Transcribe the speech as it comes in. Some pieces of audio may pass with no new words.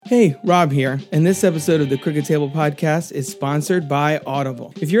Hey, Rob here, and this episode of the Crooked Table Podcast is sponsored by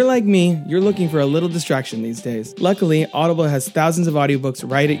Audible. If you're like me, you're looking for a little distraction these days. Luckily, Audible has thousands of audiobooks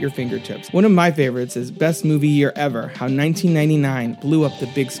right at your fingertips. One of my favorites is Best Movie Year Ever, How 1999 Blew Up the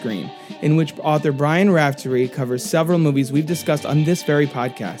Big Screen, in which author Brian Raftery covers several movies we've discussed on this very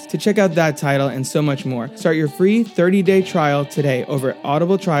podcast. To check out that title and so much more, start your free 30-day trial today over at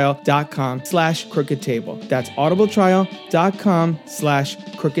audibletrial.com/crooked table. That's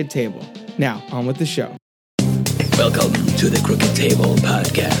audibletrial.com/crooked table. Now, on with the show. Welcome to the Crooked Table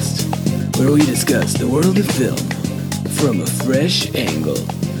Podcast, where we discuss the world of film from a fresh angle.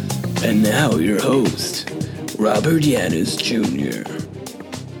 And now your host, Robert Yannis Jr.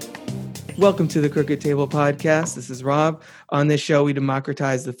 Welcome to the Crooked Table Podcast. This is Rob. On this show, we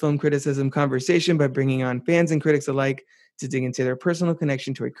democratize the film criticism conversation by bringing on fans and critics alike to dig into their personal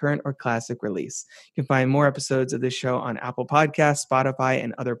connection to a current or classic release. You can find more episodes of this show on Apple Podcasts, Spotify,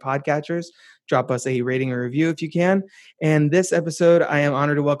 and other podcatchers. Drop us a rating or review if you can. And this episode, I am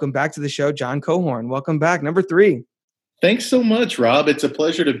honored to welcome back to the show, John Cohorn. Welcome back, number 3. Thanks so much, Rob. It's a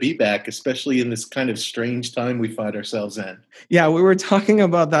pleasure to be back, especially in this kind of strange time we find ourselves in. Yeah, we were talking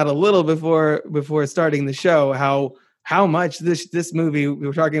about that a little before starting the show, how much this movie, we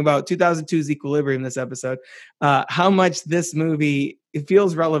were talking about 2002's Equilibrium this episode, how much this movie, it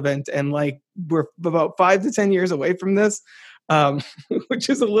feels relevant, and like we're about 5 to 10 years away from this, which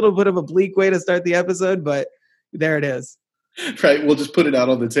is a little bit of a bleak way to start the episode, but there it is. Right, we'll just put it out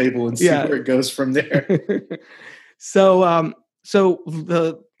on the table and see where it goes from there. So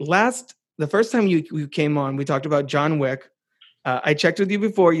the first time you came on, we talked about John Wick. I checked with you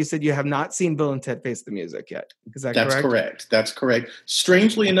before. You said you have not seen Bill and Ted Face the Music yet. Is that correct? That's correct.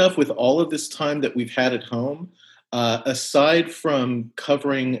 Strangely enough, with all of this time that we've had at home, aside from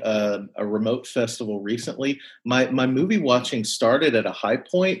covering a remote festival recently, my movie watching started at a high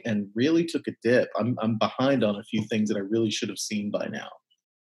point and really took a dip. I'm behind on a few things that I really should have seen by now.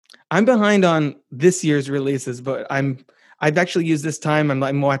 I'm behind on this year's releases, but I've actually used this time.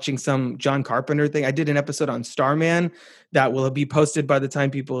 I'm watching some John Carpenter thing. I did an episode on Starman that will be posted by the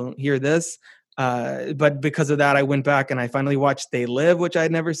time people hear this. But because of that, I went back and I finally watched They Live, which I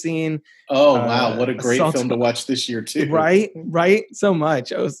had never seen. Oh, wow. What a great film to watch this year, too. Right. So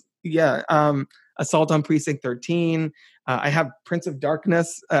much. Assault on Precinct 13. I have Prince of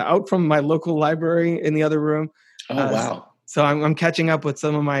Darkness out from my local library in the other room. Oh, wow. So I'm catching up with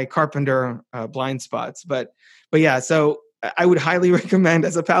some of my Carpenter blind spots. But yeah, so I would highly recommend,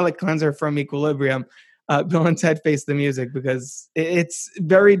 as a palate cleanser from Equilibrium, Bill and Ted Face the Music, because it's a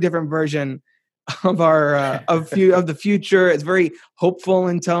very different version of our of the future. It's very hopeful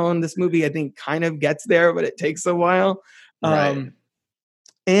in tone. This movie, I think, kind of gets there, but it takes a while. Right.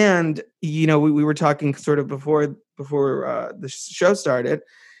 And we were talking sort of before the show started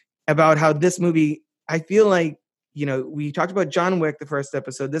about how this movie, I feel like, we talked about John Wick the first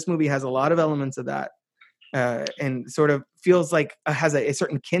episode. This movie has a lot of elements of that. And sort of feels like has a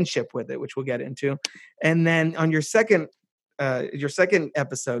certain kinship with it, which we'll get into. And then on your second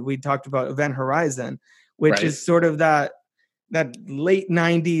episode, we talked about Event Horizon, which is sort of that late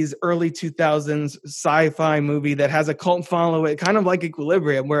 90s, early 2000s sci-fi movie that has a cult following, kind of like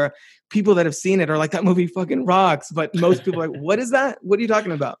Equilibrium, where people that have seen it are like, that movie fucking rocks. But most people are like, what is that? What are you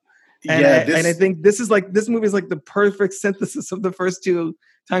talking about? And I think this movie is like the perfect synthesis of the first two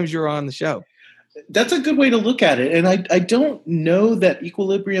times you were on the show. That's a good way to look at it. And I don't know that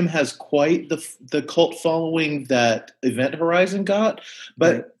Equilibrium has quite the cult following that Event Horizon got.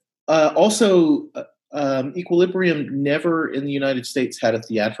 But also, Equilibrium never in the United States had a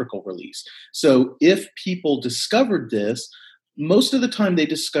theatrical release. So if people discovered this, most of the time they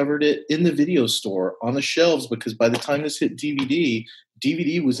discovered it in the video store on the shelves, because by the time this hit DVD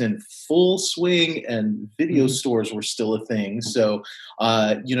was in full swing and video stores were still a thing. So,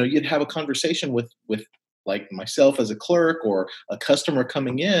 you'd have a conversation with like myself as a clerk or a customer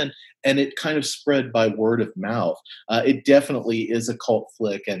coming in, and it kind of spread by word of mouth. It definitely is a cult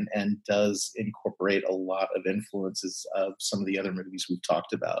flick and does incorporate a lot of influences of some of the other movies we've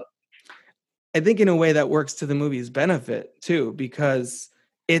talked about. I think in a way that works to the movie's benefit too, because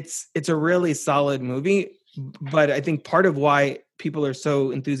it's a really solid movie. But I think part of why people are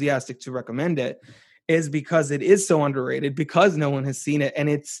so enthusiastic to recommend it is because it is so underrated, because no one has seen it, and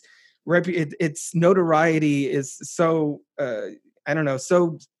its notoriety is so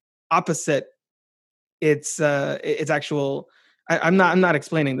so opposite its actual. I'm not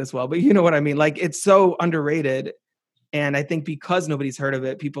explaining this well, but you know what I mean. Like, it's so underrated. And I think because nobody's heard of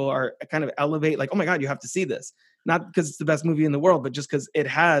it, people are kind of elevate, like, oh my God, you have to see this. Not because it's the best movie in the world, but just because it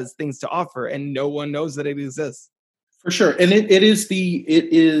has things to offer and no one knows that it exists. For sure. And it is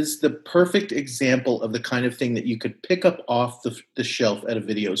the perfect example of the kind of thing that you could pick up off the shelf at a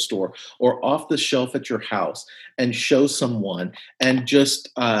video store or off the shelf at your house and show someone, and just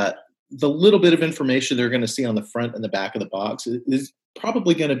the little bit of information they're going to see on the front and the back of the box is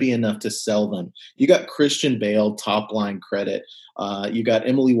probably going to be enough to sell them. You got Christian Bale, top line credit. You got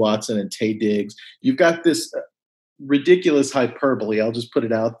Emily Watson and Taye Diggs. You've got this ridiculous hyperbole. I'll just put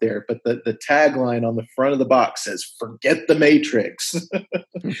it out there. But the tagline on the front of the box says, "Forget the Matrix."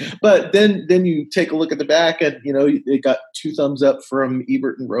 But then you take a look at the back, and it got 2 thumbs up from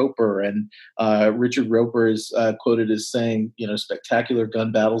Ebert and Roper, and Richard Roper is quoted as saying, spectacular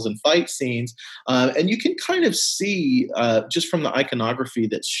gun battles and fight scenes, and you can kind of see just from the iconography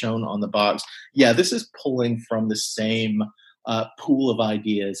that's shown on the box, this is pulling from the same pool of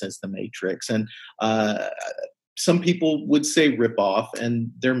ideas as the Matrix. And some people would say rip off, and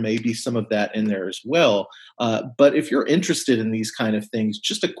there may be some of that in there as well. But if you're interested in these kind of things,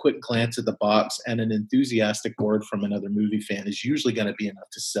 just a quick glance at the box and an enthusiastic word from another movie fan is usually going to be enough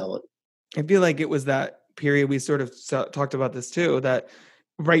to sell it. I feel like it was that period, we sort of talked about this too, that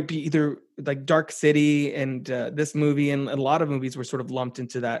either like Dark City and this movie and a lot of movies were sort of lumped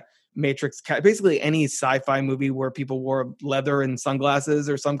into that Matrix. Basically any sci-fi movie where people wore leather and sunglasses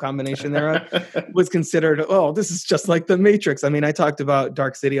or some combination thereof was considered, oh, this is just like the Matrix. I mean, I talked about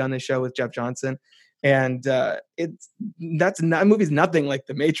Dark City on this show with Jeff Johnson, and that movie's nothing like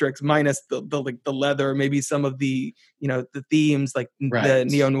the Matrix, minus the leather, maybe some of the the themes like the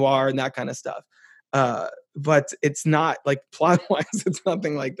neo-noir and that kind of stuff. But it's not like plot-wise, it's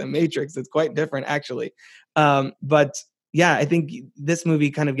nothing like the Matrix. It's quite different actually. But yeah, I think this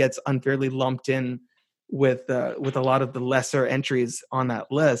movie kind of gets unfairly lumped in with a lot of the lesser entries on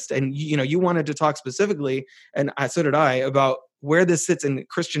that list. And you wanted to talk specifically, and so did I, about where this sits in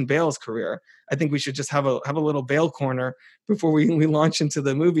Christian Bale's career. I think we should just have a little Bale corner before we launch into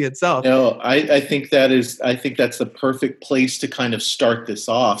the movie itself. No, I think that's the perfect place to kind of start this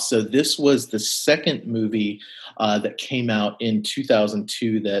off. So this was the second movie that came out in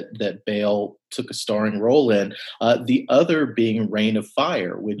 2002 that Bale took a starring role in. The other being Reign of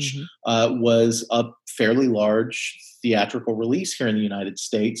Fire, which was a fairly large theatrical release here in the United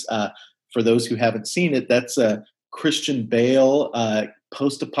States. For those who haven't seen it, that's Christian Bale,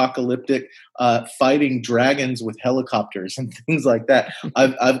 post-apocalyptic, fighting dragons with helicopters and things like that.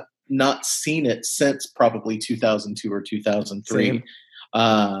 I've not seen it since probably 2002 or 2003.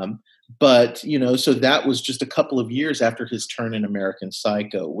 But, so that was just a couple of years after his turn in American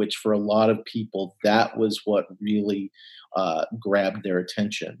Psycho, which for a lot of people, that was what really grabbed their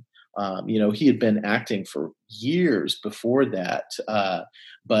attention. He had been acting for years before that,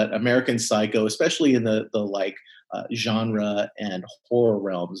 but American Psycho, especially in the genre and horror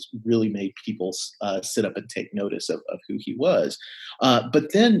realms, really made people sit up and take notice of who he was.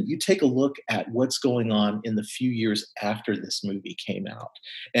 But then you take a look at what's going on in the few years after this movie came out.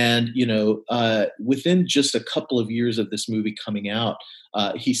 And, within just a couple of years of this movie coming out,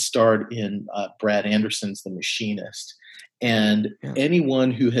 he starred in Brad Anderson's The Machinist. And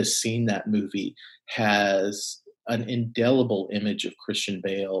anyone who has seen that movie has an indelible image of Christian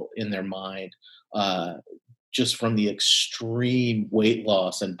Bale in their mind, just from the extreme weight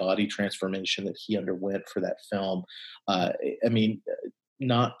loss and body transformation that he underwent for that film. I mean,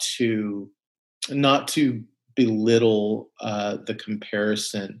 not to belittle the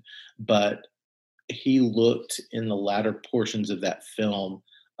comparison, but he looked in the latter portions of that film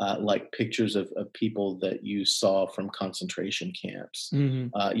like pictures of people that you saw from concentration camps.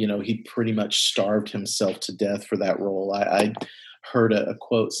 He pretty much starved himself to death for that role. I heard a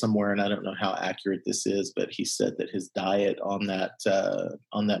quote somewhere, and I don't know how accurate this is, but he said that his diet on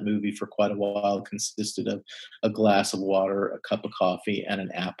that movie for quite a while consisted of a glass of water, a cup of coffee, and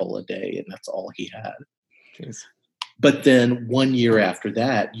an apple a day, and that's all he had. Jeez. But then 1 year after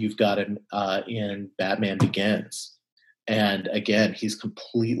that, you've got him in Batman Begins. And again, he's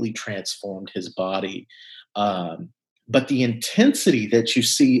completely transformed his body. But the intensity that you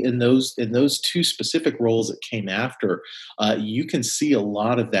see in those two specific roles that came after, you can see a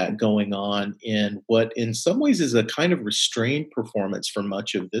lot of that going on in what in some ways is a kind of restrained performance for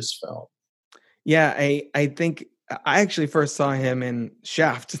much of this film. Yeah, I think I actually first saw him in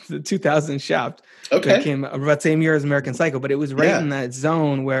Shaft, the 2000 Shaft. Okay. That came about same year as American Psycho, but it was right in that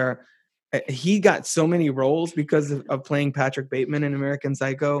zone where he got so many roles because of playing Patrick Bateman in American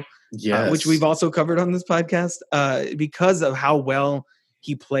Psycho, which we've also covered on this podcast, because of how well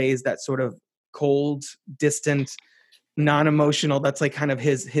he plays that sort of cold, distant, non-emotional. That's like kind of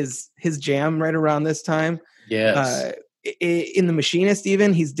his jam right around this time. Yes. in The Machinist,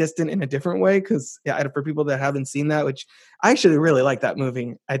 even he's distant in a different way. Because for people that haven't seen that, which I actually really like that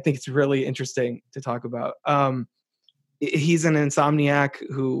movie, I think it's really interesting to talk about. He's an insomniac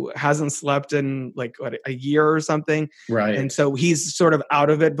who hasn't slept in like a year or something, right? And so he's sort of out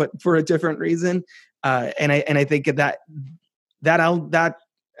of it, but for a different reason. And I think that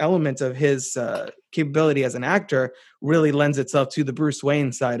element of his capability as an actor really lends itself to the Bruce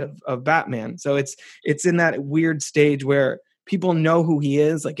Wayne side of Batman. So it's in that weird stage where people know who he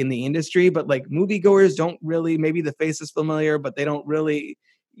is, like in the industry, but like moviegoers don't really. Maybe the face is familiar, but they don't really.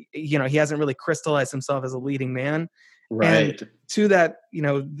 He hasn't really crystallized himself as a leading man. Right. And to that,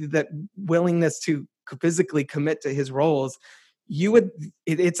 that willingness to physically commit to his roles,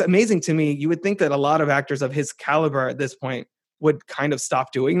 it's amazing to me. You would think that a lot of actors of his caliber at this point would kind of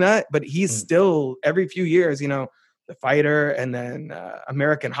stop doing that, but he's still every few years, The Fighter and then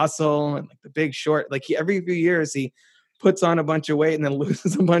American Hustle and like The Big Short, like every few years he puts on a bunch of weight and then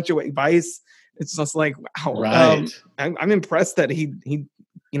loses a bunch of weight. Vice. It's just like, wow. Right. I'm impressed that he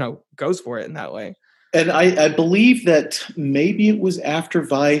goes for it in that way. And I believe that maybe it was after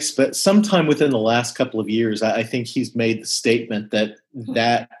Vice, but sometime within the last couple of years, I think he's made the statement that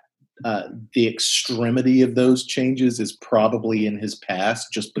the extremity of those changes is probably in his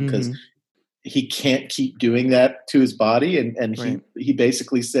past, just because he can't keep doing that to his body. And he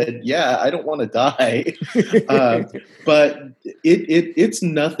basically said, yeah, I don't want to die. But it's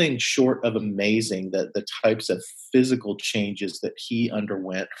nothing short of amazing, that the types of physical changes that he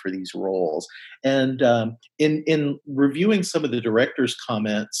underwent for these roles. And in reviewing some of the director's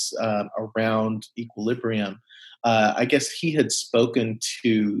comments around Equilibrium, I guess he had spoken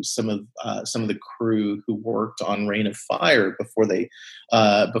to some of the crew who worked on Reign of Fire before they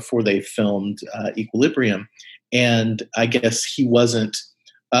filmed Equilibrium, and I guess he wasn't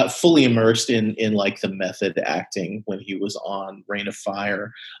fully immersed in like the method acting when he was on Reign of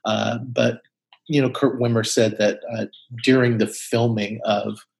Fire. But Kurt Wimmer said that during the filming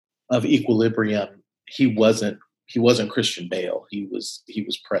of Equilibrium, he wasn't Christian Bale. He was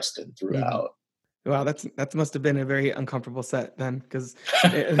Preston throughout. Wow, that must have been a very uncomfortable set then, because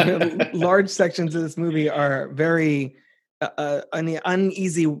large sections of this movie are very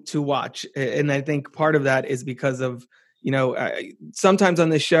uneasy to watch, and I think part of that is because of sometimes on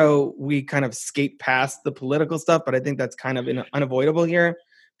this show we kind of skate past the political stuff, but I think that's kind of unavoidable here,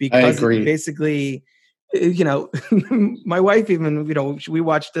 because basically, my wife even we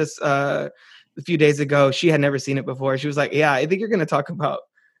watched this a few days ago. She had never seen it before. She was like, "Yeah, I think you're going to talk about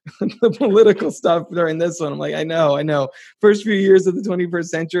the political stuff during this one." I'm like, I know. First few years of the 21st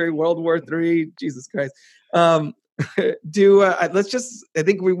century, World War III, Jesus Christ. Let's just, I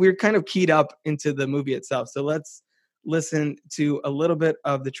think we're kind of keyed up into the movie itself. So let's listen to a little bit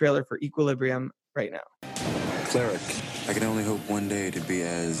of the trailer for Equilibrium right now. Cleric, I can only hope one day to be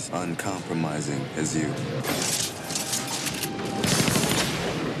as uncompromising as you.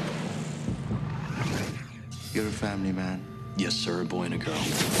 You're a family man. Yes, sir, a boy and a girl.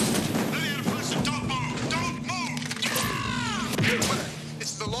 Don't move! Don't move!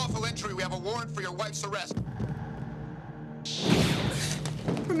 This is a lawful entry. We have a warrant for your wife's arrest.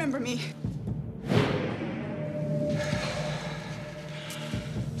 Remember me.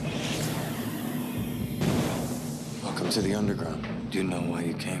 Welcome to the underground. Do you know why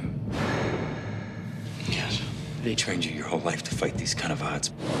you came? Yes. They trained you your whole life to fight these kind of odds.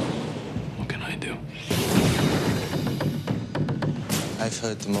 What can I do? I've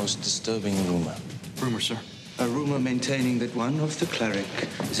heard the most disturbing rumor. Rumor, sir? A rumor maintaining that one of the cleric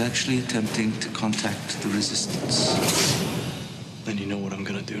is actually attempting to contact the resistance. Then you know what I'm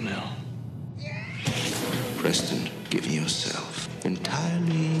gonna do now. Preston, give yourself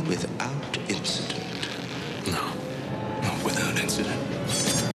entirely without incident. No, without incident.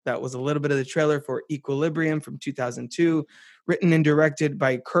 That was a little bit of the trailer for Equilibrium from 2002, written and directed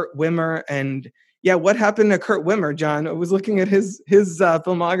by Kurt Wimmer. And yeah, what happened to Kurt Wimmer, John? I was looking at his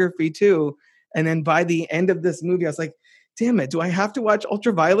filmography too, and then by the end of this movie, I was like, damn it, do I have to watch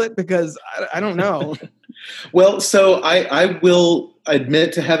Ultraviolet? Because I don't know. Well, so I will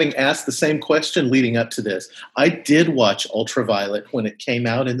admit to having asked the same question leading up to this. I did watch Ultraviolet when it came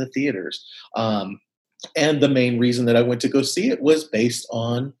out in the theaters. And the main reason that I went to go see it was based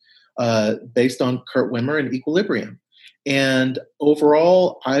on Kurt Wimmer and Equilibrium. And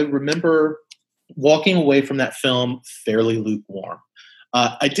overall, I remember walking away from that film fairly lukewarm.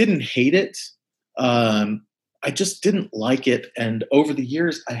 I didn't hate it. I just didn't like it. And over the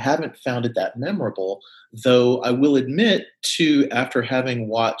years, I haven't found it that memorable, though I will admit after having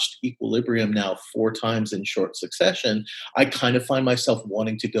watched Equilibrium now 4 times in short succession, I kind of find myself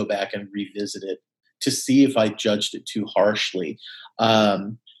wanting to go back and revisit it to see if I judged it too harshly.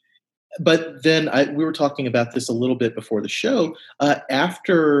 But then we were talking about this a little bit before the show.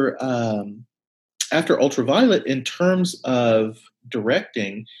 After Ultraviolet, in terms of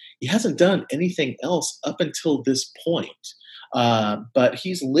directing, he hasn't done anything else up until this point. But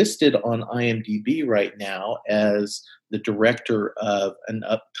he's listed on IMDb right now as the director of an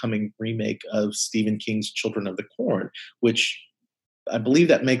upcoming remake of Stephen King's Children of the Corn, which I believe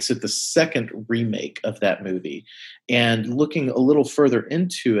that makes it the second remake of that movie. And looking a little further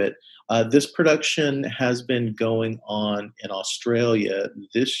into it, this production has been going on in Australia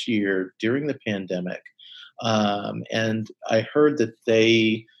this year during the pandemic. And I heard that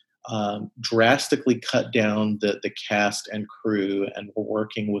they drastically cut down the cast and crew and were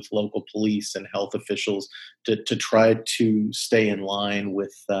working with local police and health officials to try to stay in line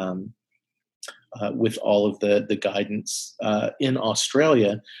with all of the guidance in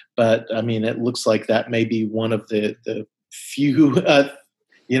Australia. But I mean, it looks like that may be one of the few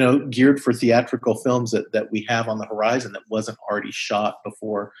geared for theatrical films that we have on the horizon that wasn't already shot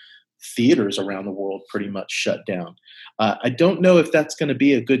before theaters around the world pretty much shut down. I don't know if that's going to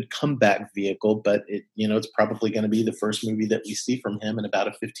be a good comeback vehicle, but it's probably going to be the first movie that we see from him in about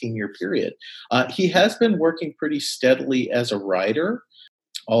a 15-year period. He has been working pretty steadily as a writer.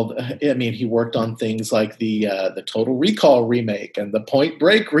 He worked on things like the Total Recall remake and the Point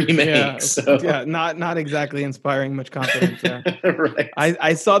Break remake. Yeah, so. yeah, not exactly inspiring much confidence. Yeah. Right.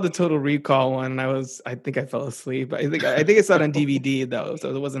 I saw the Total Recall one. I think I fell asleep. I think I saw it on DVD though, so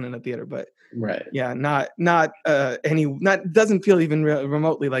it wasn't in a theater. But right, yeah, doesn't feel even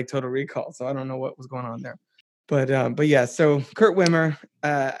remotely like Total Recall. So I don't know what was going on there. But yeah, so Kurt Wimmer,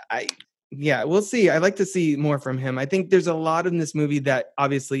 yeah, we'll see. I like to see more from him. I think there's a lot in this movie that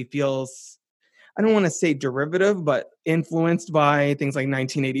obviously feels, I don't want to say derivative, but influenced by things like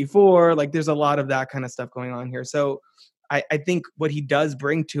 1984. Like there's a lot of that kind of stuff going on here. So I think what he does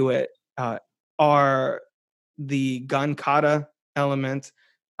bring to it are the gun kata element,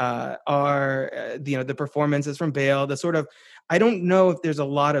 the performances from Bale, the sort of, I don't know if there's a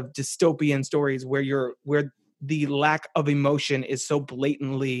lot of dystopian stories where the lack of emotion is so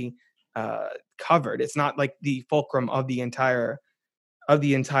blatantly covered. It's not like the fulcrum of the entire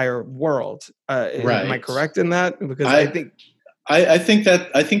world. Right. Am I correct in that? Because I think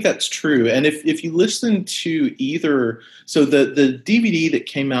that's true. And if you listen to either, so the DVD that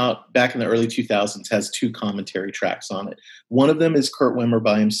came out back in the early 2000s has 2 commentary tracks on it. One of them is Kurt Wimmer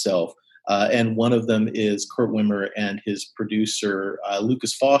by himself, and one of them is Kurt Wimmer and his producer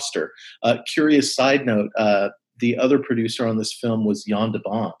Lucas Foster. Curious side note. The other producer on this film was Jan de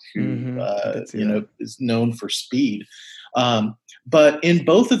Bont, who is known for Speed. But in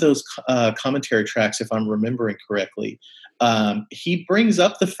both of those commentary tracks, if I'm remembering correctly, he brings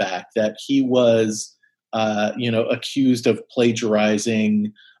up the fact that he was, accused of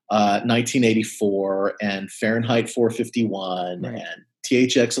plagiarizing 1984 and Fahrenheit 451 right. and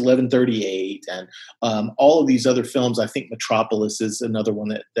THX 1138 and all of these other films. I think Metropolis is another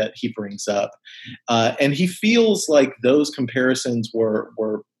one that he brings up. And he feels like those comparisons were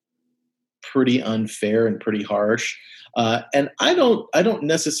pretty unfair and pretty harsh. And I don't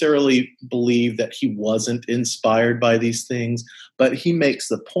necessarily believe that he wasn't inspired by these things, but he makes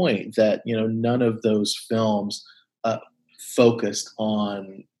the point that, none of those films focused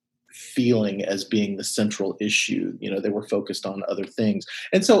on feeling as being the central issue. They were focused on other things.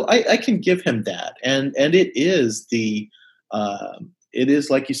 And so I can give him that. And it is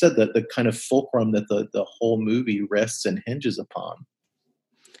like you said, the kind of fulcrum that the whole movie rests and hinges upon.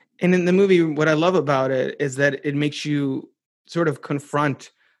 And in the movie, what I love about it is that it makes you sort of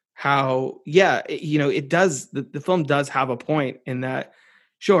confront how, it does, the film does have a point in that,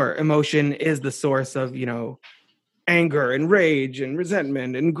 sure, emotion is the source of, anger and rage and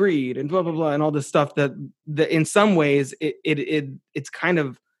resentment and greed and blah, blah, blah, and all this stuff that in some ways it's kind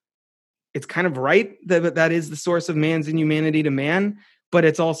of right that is the source of man's inhumanity to man, but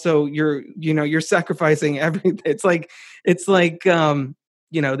it's also you're sacrificing everything. It's like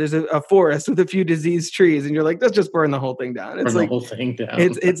there's a forest with a few diseased trees and you're like, let's just burn the whole thing down. It's burn the whole thing down.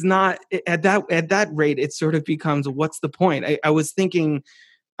 It's not at that rate. It sort of becomes, what's the point? I was thinking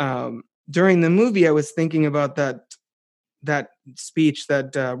during the movie, I was thinking about that speech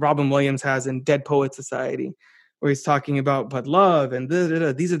that Robin Williams has in Dead Poets Society, where he's talking about, but love and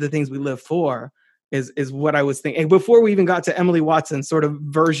these are the things we live for, is what I was thinking. And before we even got to Emily Watson's sort of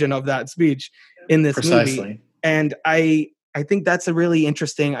version of that speech in this movie. And I think that's a really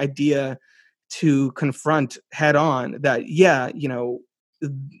interesting idea to confront head on, that,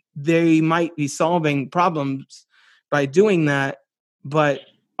 they might be solving problems by doing that, but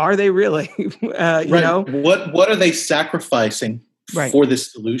are they really? You know, what are they sacrificing for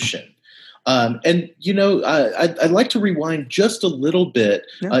this solution? And I'd like to rewind just a little bit.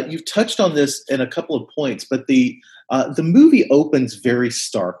 Yeah. You've touched on this in a couple of points, but the movie opens very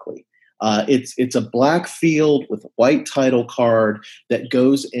starkly. It's a black field with a white title card that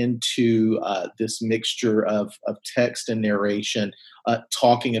goes into this mixture of text and narration,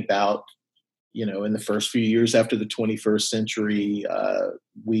 talking about, in the first few years after the 21st century,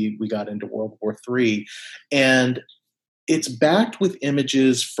 we got into World War III, and it's backed with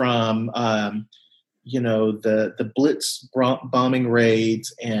images from the Blitz bombing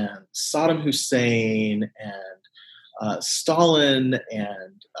raids and Saddam Hussein and Stalin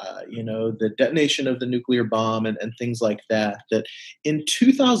and the detonation of the nuclear bomb and things like that in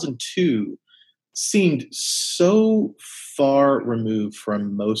 2002 seemed so far removed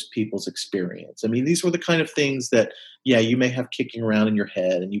from most people's experience. I mean, these were the kind of things that, you may have kicking around in your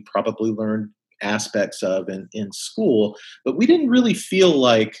head and you probably learned aspects of in school, but we didn't really feel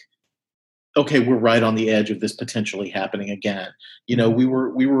like, okay, we're right on the edge of this potentially happening again. We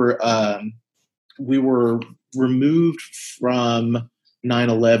were removed from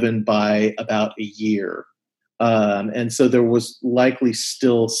 9/11 by about a year. And so there was likely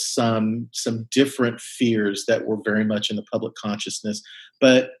still some different fears that were very much in the public consciousness.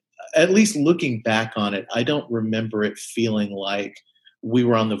 But at least looking back on it, I don't remember it feeling like we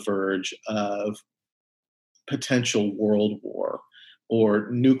were on the verge of potential world war or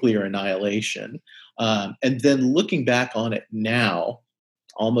nuclear annihilation. And then looking back on it now,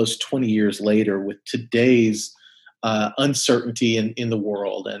 almost 20 years later, with today's uncertainty in the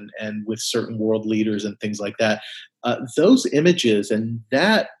world and with certain world leaders and things like that, those images and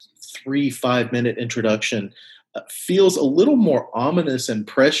that 3-5 minute introduction feels a little more ominous and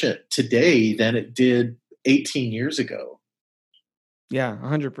prescient today than it did 18 years ago. Yeah,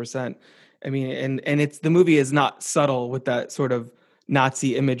 100%. I mean, and it's, the movie is not subtle with that sort of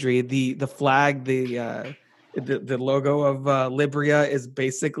Nazi imagery. The flag, the logo of Libria is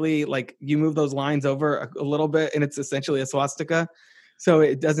basically like, you move those lines over a little bit and it's essentially a swastika. So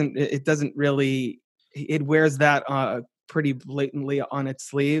it doesn't really, it wears that pretty blatantly on its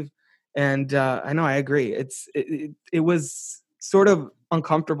sleeve. And I know, I agree. It was sort of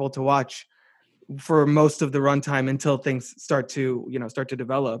uncomfortable to watch for most of the runtime until things start to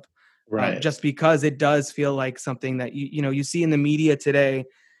develop. Right. Just because it does feel like something that you see in the media today,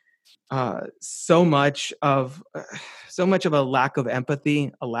 so much of a lack of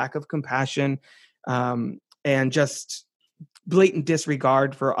empathy, a lack of compassion, and just blatant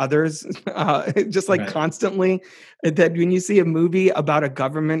disregard for others, just like constantly. That when you see a movie about a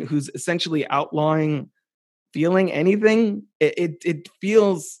government who's essentially outlawing feeling anything, it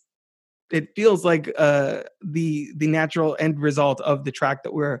feels like the natural end result of the track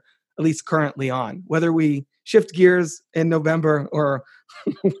that we're at least currently on. Whether we shift gears in November or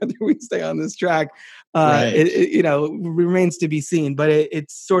whether we stay on this track, it remains to be seen. But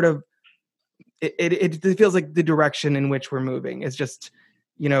it's sort of it feels like the direction in which we're moving is just,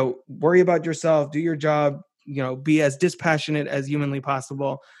 worry about yourself, do your job, be as dispassionate as humanly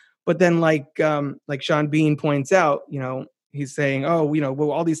possible. But then, like Sean Bean points out, he's saying,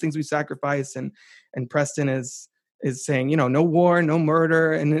 all these things we sacrifice, and Preston is saying, no war, no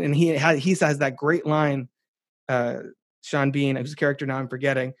murder, and he has that great line. Sean Bean, whose character now I'm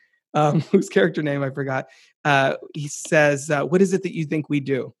forgetting, whose character name I forgot. He says, "What is it that you think we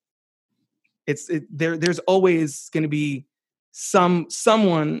do?" There's always going to be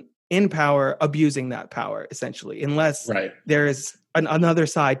someone in power abusing that power, essentially, unless there is another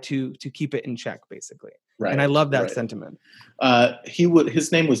side to keep it in check, basically. Right. And I love that sentiment.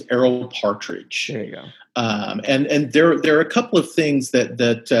 His name was Errol Partridge. There you go. And there are a couple of things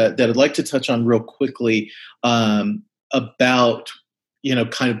that I'd like to touch on real quickly about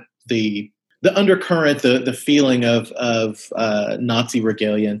kind of the undercurrent, the feeling of Nazi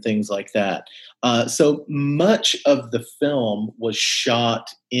regalia and things like that. So much of the film was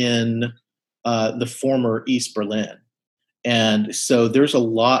shot in the former East Berlin, and so there's a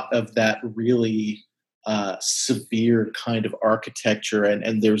lot of that really severe kind of architecture, and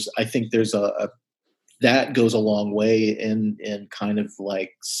I think there's that goes a long way in kind of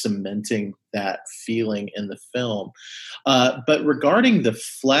like cementing that feeling in the film. But regarding the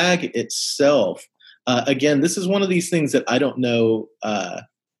flag itself, again, this is one of these things that I don't know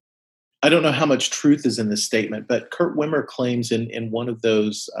how much truth is in this statement, but Kurt Wimmer claims in one of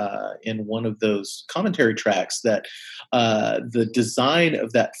those commentary tracks that the design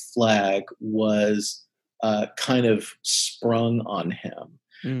of that flag was kind of sprung on him.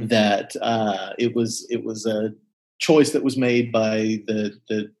 That it was a choice that was made by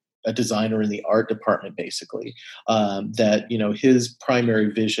a designer in the art department, basically, that, you know, his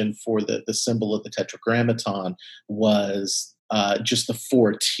primary vision for the symbol of the Tetragrammaton was just the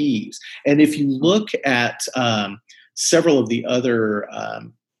 4 T's. And if you look at several of the other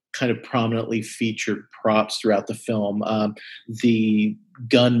kind of prominently featured props throughout the film, the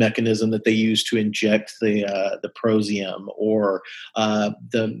gun mechanism that they use to inject the prosium, or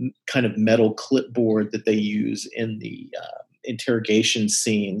the kind of metal clipboard that they use in the interrogation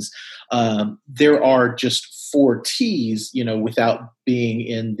scenes, there are just 4 T's, you know, without being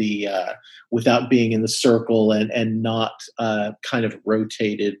in the circle and not kind of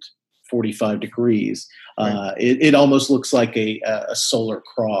rotated 45 degrees. Right. It almost looks like a solar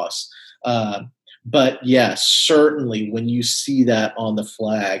cross. But yes, certainly when you see that on the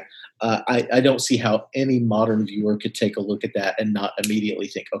flag, I don't see how any modern viewer could take a look at that and not immediately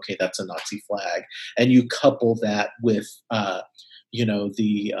think, okay, that's a Nazi flag. And you couple that with, you know,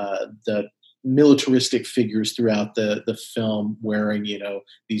 the militaristic figures throughout the film wearing, you know,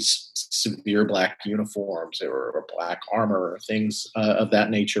 these severe black uniforms or black armor or things of that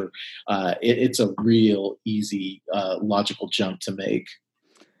nature. It's a real easy logical jump to make.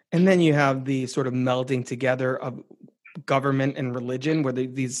 And then you have the sort of melding together of government and religion, where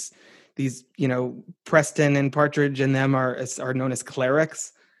these you know, Preston and Partridge and them are known as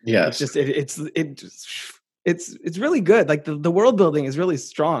clerics. Yes, it's really good. Like the world building is really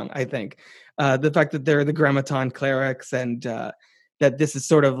strong, I think. The fact that they're the Grammaton clerics, and that this is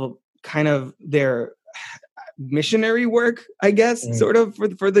sort of kind of their missionary work, I guess, sort of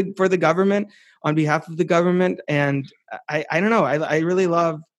for the government, on behalf of the government. And I don't know. I really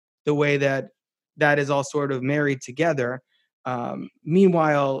love the way that is all sort of married together.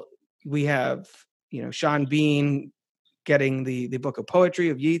 Meanwhile, we have, you know, Sean Bean getting the book of poetry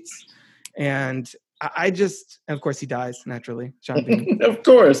of Yeats, and of course he dies naturally. Sean Bean. Of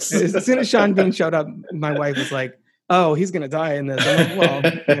course. As soon as Sean Bean showed up, my wife was like, "Oh, he's gonna die in this." I'm like, "Well,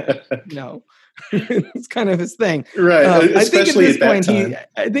 yeah, no." It's kind of his thing, right? Especially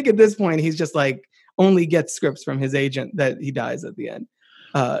I think at this point he's just like only gets scripts from his agent that he dies at the end.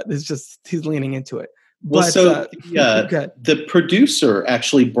 It's just he's leaning into it. Well, the producer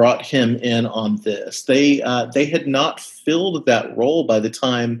actually brought him in on this. They had not filled that role by the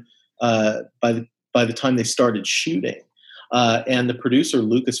time they started shooting, and the producer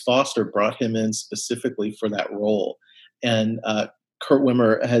Lucas Foster brought him in specifically for that role. And Kurt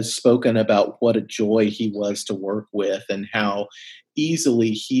Wimmer has spoken about what a joy he was to work with, and how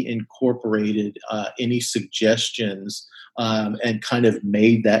easily he incorporated any suggestions and kind of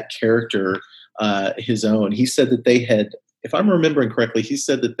made that character his own. He said that they had, if I'm remembering correctly, he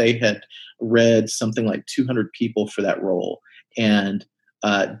said that they had read something like 200 people for that role, and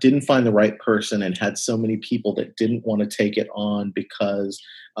didn't find the right person, and had so many people that didn't want to take it on because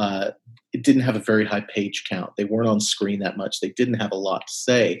it didn't have a very high page count. They weren't on screen that much. They didn't have a lot to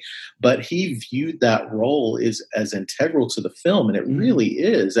say. But he viewed that role as integral to the film, and it really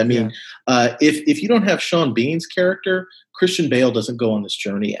is. I mean, if you don't have Sean Bean's character, Christian Bale doesn't go on this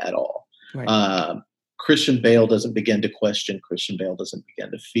journey at all. Right. Christian Bale doesn't begin to question. Christian Bale doesn't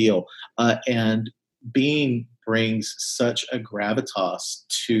begin to feel. And Bean brings such a gravitas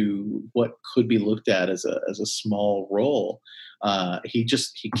to what could be looked at as a small role. He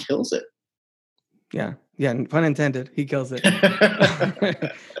kills it. Yeah, pun intended. He kills it.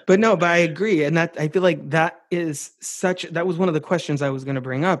 But I agree, and that I feel like that was one of the questions I was going to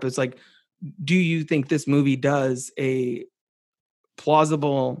bring up. It's like, do you think this movie does a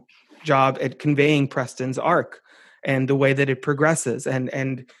plausible job at conveying Preston's arc and the way that it progresses,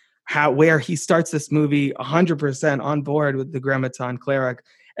 and where he starts this movie 100% on board with the Grammaton cleric,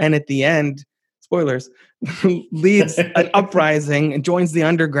 and at the end, spoilers, leads an uprising and joins the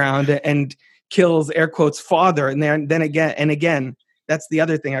underground and kills, air quotes, father. And then again, that's the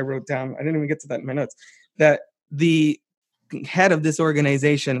other thing I wrote down. I didn't even get to that in my notes, that the head of this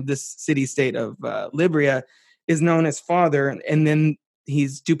organization, this city-state of Libria, is known as Father, and then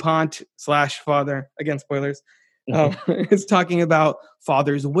he's DuPont / Father, again, spoilers, is talking about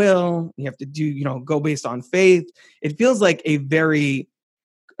Father's will. You have to go based on faith. It feels like the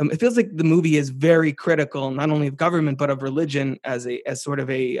movie is very critical, not only of government, but of religion as sort of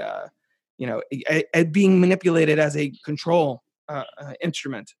being manipulated as a control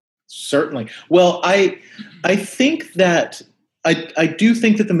instrument. Certainly. Well, I think that I do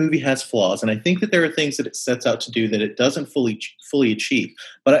think that the movie has flaws, and I think that there are things that it sets out to do that it doesn't fully achieve.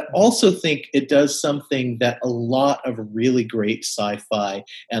 But I also think it does something that a lot of really great sci-fi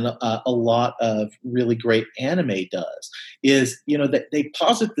and a lot of really great anime does, is, you know, that they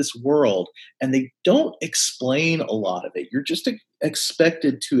posit this world and they don't explain a lot of it. You're just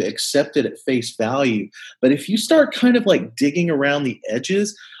expected to accept it at face value. But if you start kind of like digging around the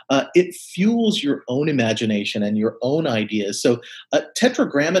edges, it fuels your own imagination and your own ideas. So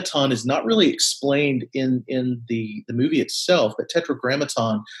Tetragrammaton is not really explained in the movie itself, but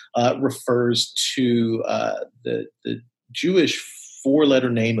Tetragrammaton refers to the Jewish four-letter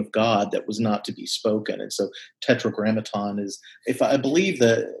name of God that was not to be spoken. And so Tetragrammaton is, if I believe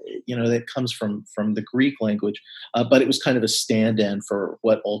that, you know, that comes from the Greek language, but it was kind of a stand-in for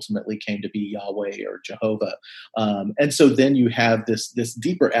what ultimately came to be Yahweh or Jehovah. And so then you have this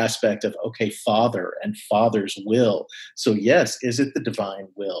deeper aspect of, okay, Father and Father's will. So yes, is it the divine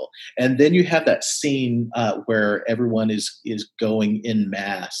will? And then you have that scene where everyone is going in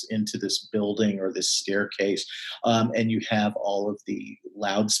mass into this building or this staircase, and you have all of the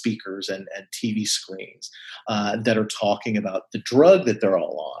loudspeakers and TV screens that are talking about the drug that they're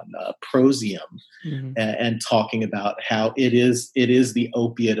all on, Prosium, and talking about how it is the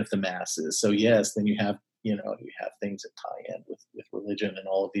opiate of the masses. So yes, then you have things that tie in with religion and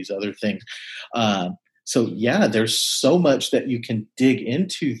all of these other things. So yeah, there's so much that you can dig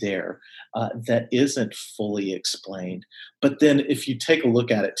into there that isn't fully explained. But then if you take a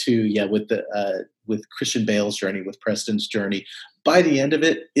look at it too, with Christian Bale's journey, with Preston's journey, by the end of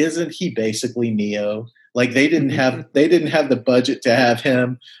it, isn't he basically Neo? Like they didn't have the budget to have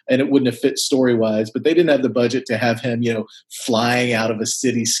him, and it wouldn't have fit story wise, but they didn't have the budget to have him, you know, flying out of a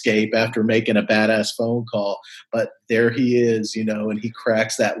cityscape after making a badass phone call. But there he is, you know, and he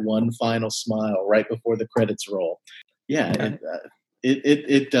cracks that one final smile right before the credits roll. Yeah,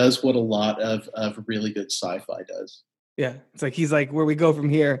 it does what a lot of really good sci-fi does. Yeah, it's like he's like, where we go from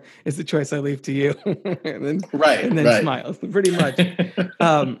here is the choice I leave to you, and then smiles pretty much.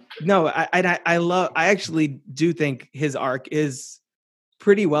 No, I actually do think his arc is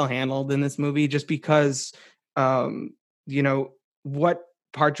pretty well handled in this movie, just because you know what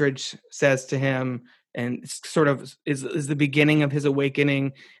Partridge says to him, and sort of is the beginning of his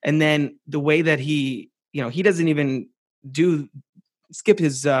awakening, and then the way that he doesn't even skip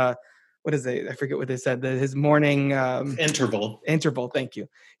his. What is it? I forget what they said. His morning interval. Thank you.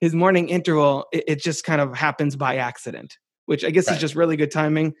 His morning interval. It just kind of happens by accident, which I guess is just really good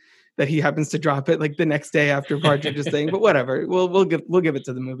timing that he happens to drop it like the next day after Partridge's thing. But whatever, we'll give it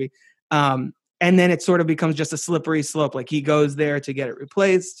to the movie. And then it sort of becomes just a slippery slope. Like he goes there to get it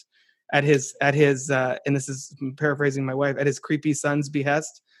replaced at his and this is paraphrasing my wife, at his creepy son's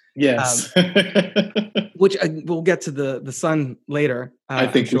behest. Yes. Which we'll get to the son later. I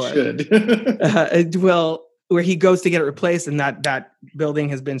think we should. Well, where he goes to get it replaced, and that building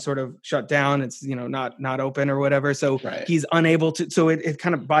has been sort of shut down. It's, you know, not open or whatever. So he's unable to. So it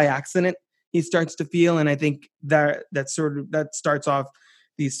kind of by accident he starts to feel, and I think that starts off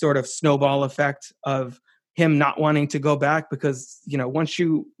the sort of snowball effect of him not wanting to go back, because, you know, once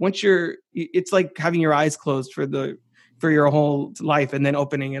you're, it's like having your eyes closed for your whole life and then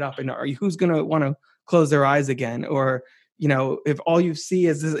opening it up, and who's going to want to close their eyes again? Or, you know, if all you see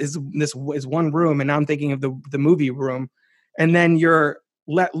is one room, and now I'm thinking of the movie room, and then you're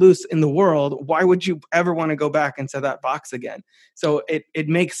let loose in the world, why would you ever want to go back into that box again? So it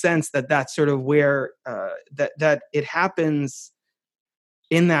makes sense that that's sort of where that it happens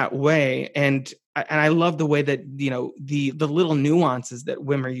in that way. And I love the way that, you know, the little nuances that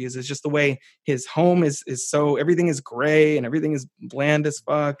Wimmer uses, just the way his home is so, everything is gray and everything is bland as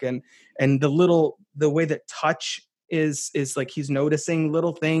fuck. And the way that touch is like, he's noticing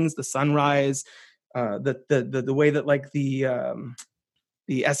little things, the sunrise, the way that like the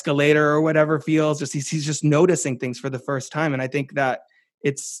escalator or whatever feels, just he's just noticing things for the first time. And I think that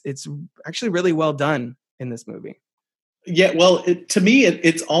it's actually really well done in this movie. Yeah. Well, to me,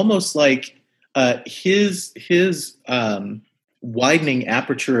 it's almost like, his widening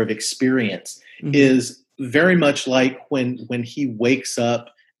aperture of experience is very much like when he wakes up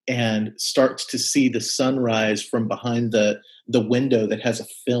and starts to see the sunrise from behind the window that has a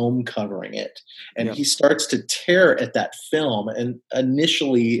film covering it, and he starts to tear at that film, and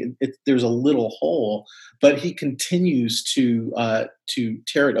initially there's a little hole, but he continues to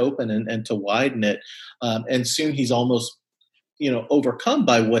tear it open and to widen it, and soon he's almost, you know, overcome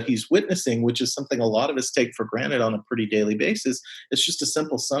by what he's witnessing, which is something a lot of us take for granted on a pretty daily basis. It's just a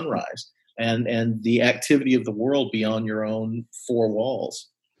simple sunrise and the activity of the world beyond your own four walls.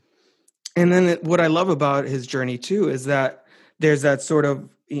 And then what I love about his journey too is that there's that sort of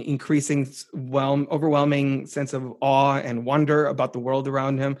increasing, overwhelming sense of awe and wonder about the world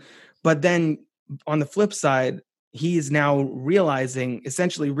around him. But then on the flip side, he is now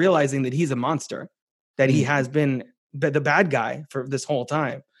essentially realizing that he's a monster, that he has been the bad guy for this whole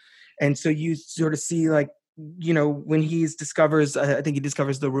time. And so you sort of see, like, when he discovers, I think he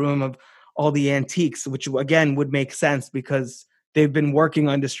discovers the room of all the antiques, which again would make sense because they've been working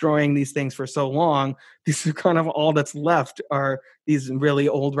on destroying these things for so long. This is kind of all that's left are these really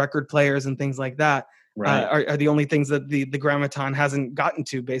old record players and things like that. Right. Are the only things that the Grammaton hasn't gotten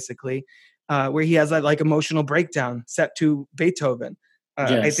to, basically, where he has that like emotional breakdown set to Beethoven.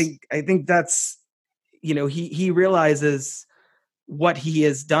 Yes. I think that's, he realizes what he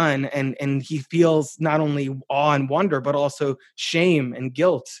has done, and he feels not only awe and wonder, but also shame and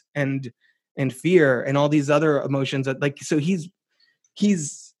guilt and fear and all these other emotions that, like, so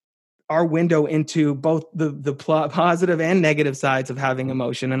he's our window into both the positive and negative sides of having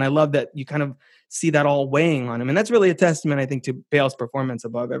emotion. And I love that you kind of see that all weighing on him. And that's really a testament, I think, to Bale's performance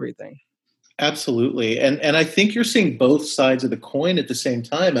above everything. Absolutely. And I think you're seeing both sides of the coin at the same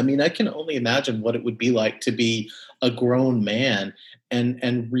time. I mean, I can only imagine what it would be like to be a grown man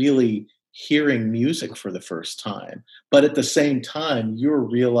and really hearing music for the first time. But at the same time, you're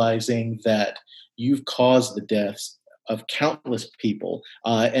realizing that you've caused the deaths of countless people.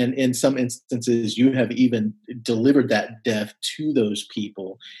 And in some instances, you have even delivered that death to those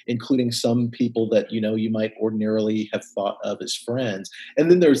people, including some people that, you might ordinarily have thought of as friends.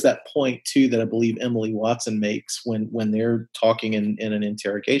 And then there's that point, too, that I believe Emily Watson makes when they're talking in an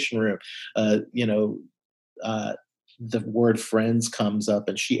interrogation room. The word friends comes up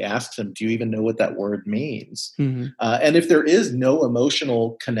and she asks him, do you even know what that word means? Mm-hmm. And if there is no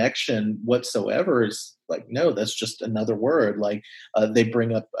emotional connection whatsoever, it's like, no, that's just another word. Like they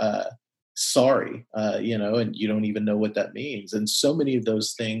bring up sorry, and you don't even know what that means. And so many of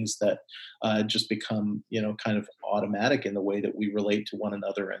those things that just become, kind of automatic in the way that we relate to one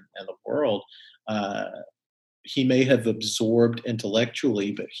another and the world. He may have absorbed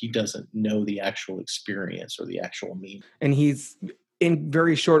intellectually, but he doesn't know the actual experience or the actual meaning. And he's in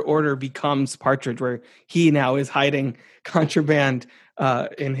very short order becomes Partridge, where he now is hiding contraband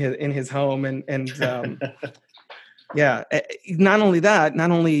in his home. And yeah, not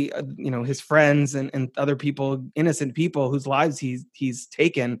only his friends and other people, innocent people whose lives he's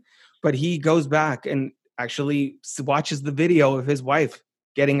taken, but he goes back and actually watches the video of his wife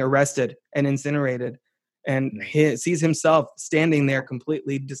getting arrested and incinerated, and sees himself standing there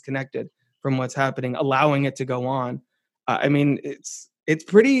completely disconnected from what's happening, allowing it to go on. I mean, it's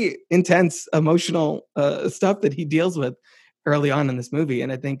pretty intense, emotional stuff that he deals with early on in this movie,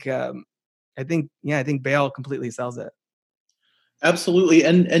 and I think Bale completely sells it. Absolutely,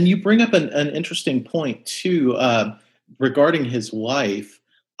 and you bring up an interesting point too regarding his wife.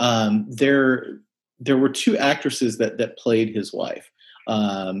 There were two actresses that played his wife.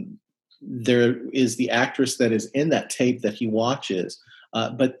 There is the actress that is in that tape that he watches,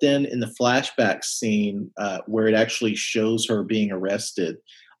 but then in the flashback scene where it actually shows her being arrested,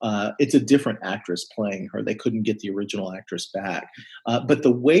 it's a different actress playing her. They couldn't get the original actress back. But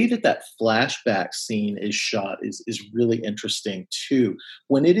the way that flashback scene is shot is really interesting too.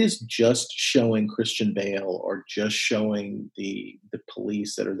 When it is just showing Christian Bale or just showing the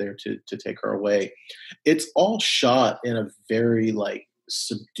police that are there to take her away, it's all shot in a very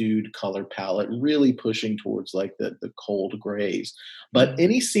subdued color palette, really pushing towards the cold grays. But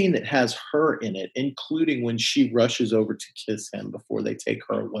any scene that has her in it, including when she rushes over to kiss him before they take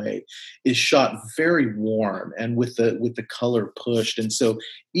her away, is shot very warm and with the color pushed. And so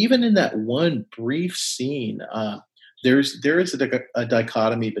even in that one brief scene, there is a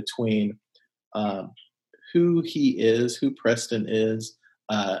dichotomy between who he is, who Preston is,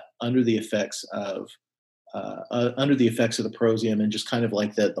 under the effects of the Prosium, and just kind of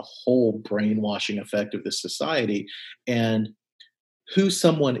like the whole brainwashing effect of this society, and who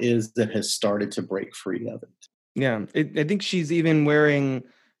someone is that has started to break free of it. Yeah, I think she's even wearing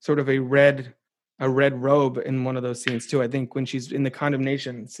sort of a red robe in one of those scenes too. I think when she's in the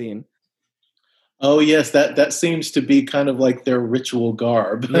condemnation scene. Oh yes, that seems to be kind of like their ritual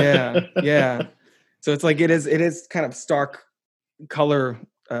garb. Yeah. So it's like it is kind of stark color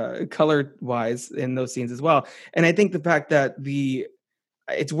wise in those scenes as well. And I think the fact that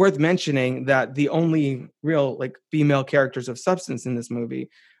it's worth mentioning that the only real female characters of substance in this movie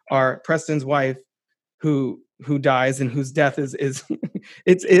are Preston's wife, who dies and whose death is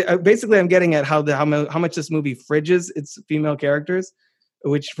basically, I'm getting at how much this movie fridges its female characters,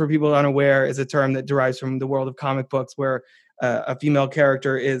 which for people unaware is a term that derives from the world of comic books, where a female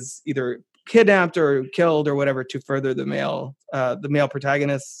character is either kidnapped or killed or whatever to further the male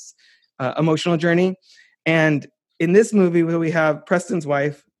protagonist's emotional journey. And in this movie, we have Preston's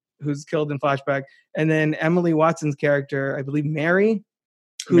wife, who's killed in flashback, and then Emily Watson's character, I believe Mary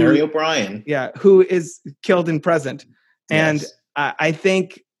O'Brien. Yeah, who is killed in present. And Yes. I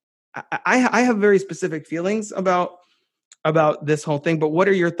think I have very specific feelings about this whole thing. But what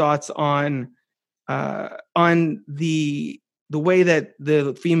are your thoughts on the way that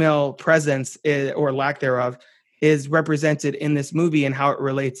the female presence or lack thereof is represented in this movie and how it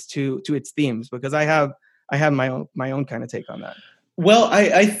relates to its themes? Because I have my own kind of take on that. Well,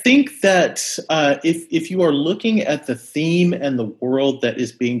 I think that if you are looking at the theme and the world that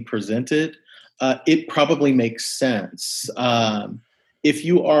is being presented, it probably makes sense. If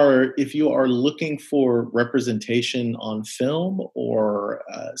you are looking for representation on film or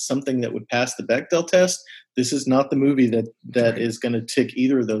something that would pass the Bechdel test, this is not the movie that is going to tick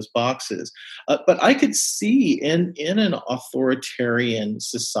either of those boxes. But I could see in an authoritarian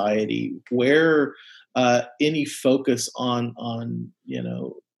society where any focus on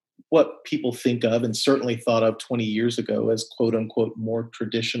what people think of and certainly thought of 20 years ago as quote unquote more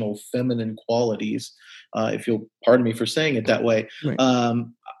traditional feminine qualities, if you'll pardon me for saying it that way, Right.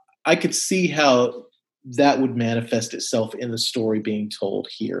 I could see how that would manifest itself in the story being told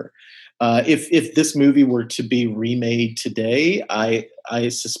here. If this movie were to be remade today, I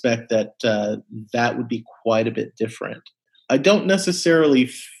suspect that that would be quite a bit different. I don't necessarily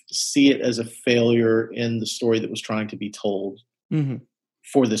see it as a failure in the story that was trying to be told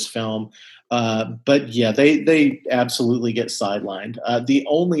for this film. But yeah, they absolutely get sidelined. The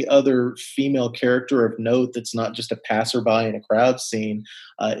only other female character of note that's not just a passerby in a crowd scene,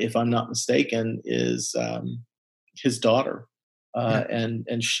 if I'm not mistaken, is his daughter.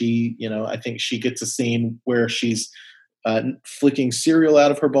 And she, I think she gets a scene where she's flicking cereal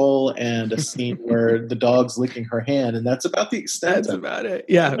out of her bowl and a scene where the dog's licking her hand, and that's about the extent. That's about it.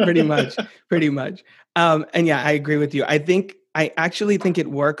 Yeah, pretty much. And yeah, I agree with you. I actually think it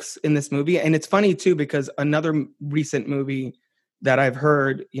works in this movie. And it's funny too, because another recent movie that I've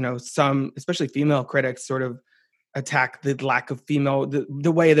heard, some, especially female critics sort of attack the lack of female,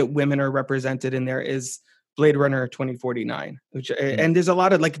 the way that women are represented in there is Blade Runner 2049, and there's a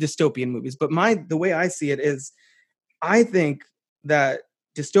lot of like dystopian movies, but the way I see it is, I think that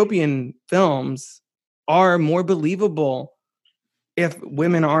dystopian films are more believable if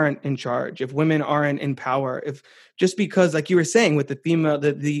women aren't in charge, if women aren't in power, if just because, like you were saying, with the female,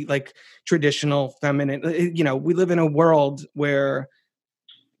 the like traditional feminine, we live in a world where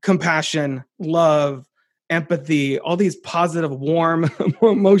compassion, love, empathy, all these positive, warm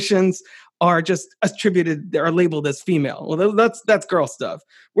emotions are just are labeled as female. Well, that's girl stuff.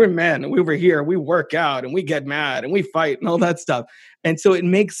 We're men, and over here, we work out and we get mad and we fight and all that stuff. And so it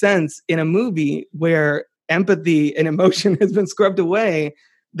makes sense in a movie where empathy and emotion has been scrubbed away,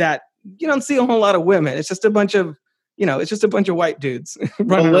 that you don't see a whole lot of women. It's just a bunch of white dudes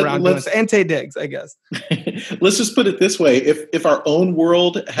running around doing this. And Taye Diggs, I guess. Let's just put it this way. If our own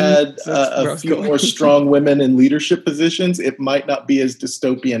world had a few more strong women in leadership positions, it might not be as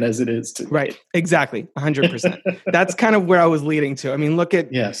dystopian as it is today. Right. Exactly. 100%. That's kind of where I was leading to. I mean, look at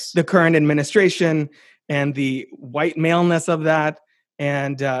the current administration and the white maleness of that,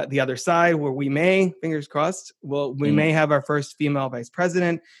 and the other side where we may, fingers crossed, we may have our first female vice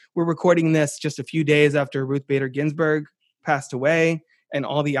president. We're recording this just a few days after Ruth Bader Ginsburg passed away, and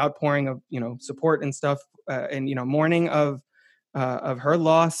all the outpouring of support and stuff, and mourning of her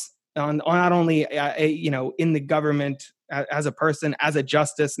loss on not only in the government as a person, as a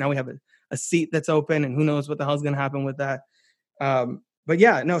justice. Now we have a seat that's open, and who knows what the hell's going to happen with that. But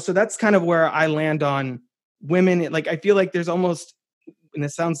yeah, no. So that's kind of where I land on women. Like I feel like there's almost, and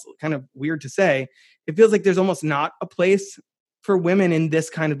this sounds kind of weird to say, it feels like there's almost not a place for women in this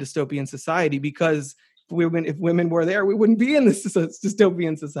kind of dystopian society, because if women were there, we wouldn't be in this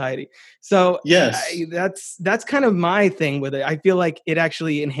dystopian society. So yes, that's kind of my thing with it. I feel like it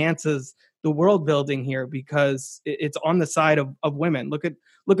actually enhances the world building here because it's on the side of women. Look at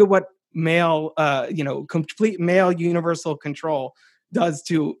what male, complete male universal control does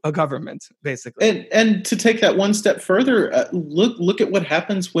to a government, basically. And to take that one step further, look at what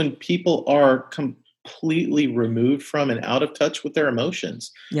happens when people are completely removed from and out of touch with their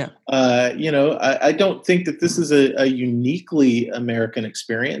emotions. Yeah. I don't think that this is a uniquely American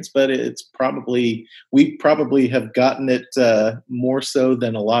experience, but we probably have gotten it more so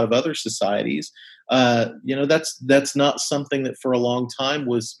than a lot of other societies. That's not something that for a long time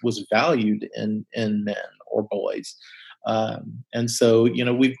was valued in men or boys. And so,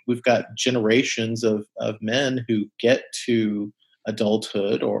 we've got generations of men who get to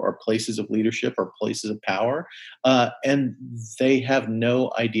adulthood or places of leadership or places of power. And they have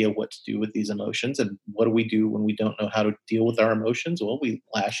no idea what to do with these emotions. And what do we do when we don't know how to deal with our emotions? Well, we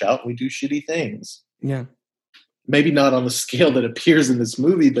lash out and we do shitty things. Yeah. Maybe not on the scale that appears in this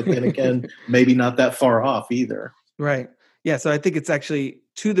movie, but then again, maybe not that far off either. Right. Yeah. So I think it's actually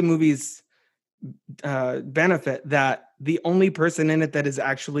to the movie's benefit that the only person in it that is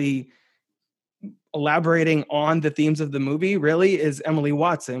actually elaborating on the themes of the movie really is Emily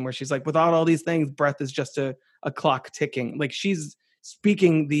Watson, where she's like, without all these things, breath is just a clock ticking. Like, she's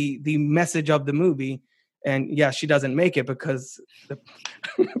speaking the message of the movie. And yeah, she doesn't make it because the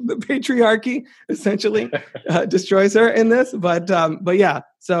patriarchy essentially destroys her in this. But yeah,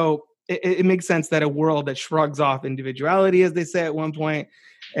 so it makes sense that a world that shrugs off individuality, as they say at one point,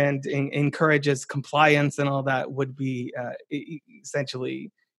 and encourages compliance and all that would be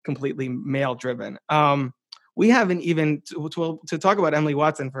essentially completely male driven. We haven't even to talk about Emily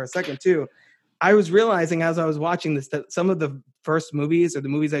Watson for a second too. I was realizing as I was watching this that some of the first movies, or the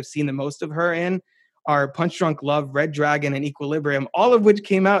movies I've seen the most of her in, are Punch Drunk Love, Red Dragon, and Equilibrium, all of which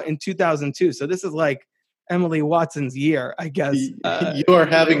came out in 2002. So this is like Emily Watson's year, I guess. You are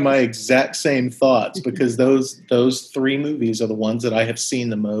having my exact same thoughts, because those three movies are the ones that I have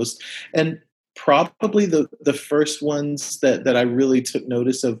seen the most. And probably the first ones that I really took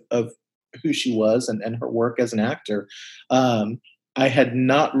notice of who she was and her work as an actor. I had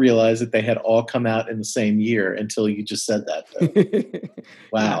not realized that they had all come out in the same year until you just said that.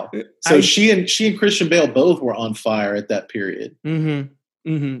 Wow. So she and Christian Bale both were on fire at that period. Mm-hmm.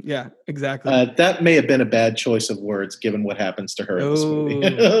 Mm-hmm. Yeah, exactly. That may have been a bad choice of words given what happens to her in this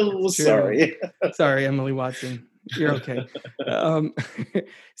movie. Sorry. Sorry, Emily Watson. You're okay.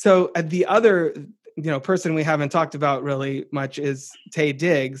 So the other, person we haven't talked about really much is Taye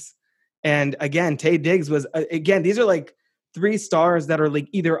Diggs. And again, Taye Diggs was, these are like three stars that are like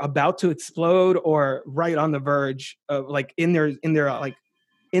either about to explode or right on the verge of like in their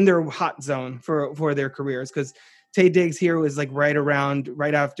hot zone for their careers. Because Taye Diggs here was like right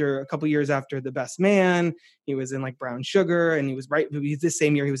after a couple years after The Best Man. He was in like Brown Sugar, and he's this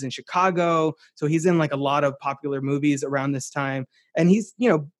same year he was in Chicago. So he's in like a lot of popular movies around this time, and he's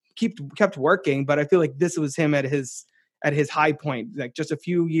kept working. But I feel like this was him at his high point, like just a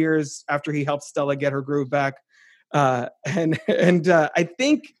few years after he helped Stella get her groove back. And I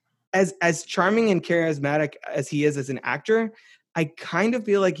think as charming and charismatic as he is as an actor, I kind of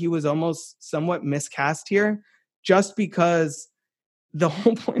feel like he was almost somewhat miscast here, just because the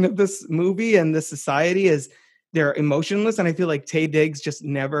whole point of this movie and this society is they're emotionless. And I feel like Taye Diggs just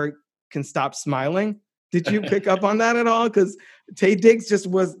never can stop smiling. Did you pick up on that at all? Because Taye Diggs just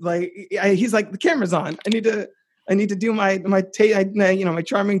was like, he's like, the camera's on. I need to do my my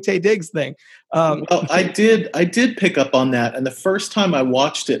charming Taye Diggs thing. Well, I did pick up on that, and the first time I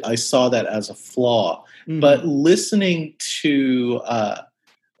watched it, I saw that as a flaw. Mm-hmm. But listening to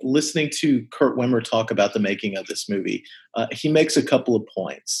Kurt Wimmer talk about the making of this movie, he makes a couple of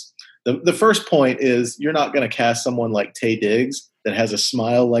points. The first point is you're not going to cast someone like Taye Diggs that has a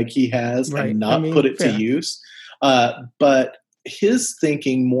smile like he has and not put it to use. But his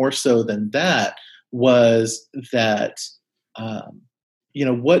thinking more so than that was that,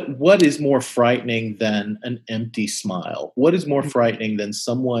 what is more frightening than an empty smile? What is more frightening than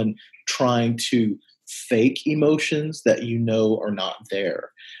someone trying to fake emotions that are not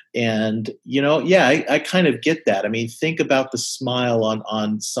there? And, I kind of get that. I mean, think about the smile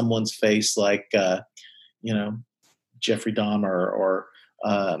on someone's face, like, Jeffrey Dahmer or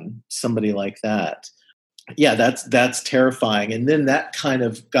somebody like that. Yeah, that's terrifying. And then that kind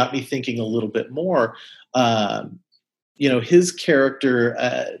of got me thinking a little bit more. His character,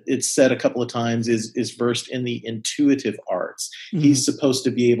 it's said a couple of times, is versed in the intuitive arts. Mm-hmm. He's supposed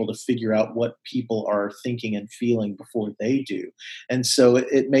to be able to figure out what people are thinking and feeling before they do. And so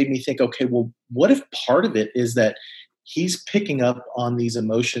it made me think, okay, well, what if part of it is that he's picking up on these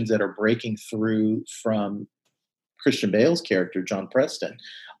emotions that are breaking through from Christian Bale's character, John Preston.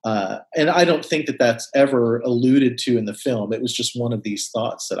 And I don't think that that's ever alluded to in the film. It was just one of these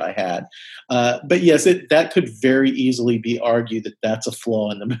thoughts that I had. But yes, that could very easily be argued that that's a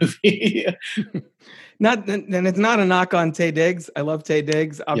flaw in the movie. And it's not a knock on Taye Diggs. I love Taye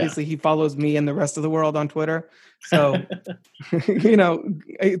Diggs. Obviously, He follows me and the rest of the world on Twitter. So,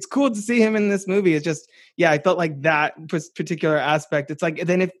 it's cool to see him in this movie. It's just, I felt like that particular aspect. It's like,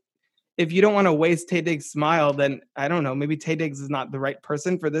 then if you don't want to waste Taye Diggs' smile, then I don't know, maybe Taye Diggs is not the right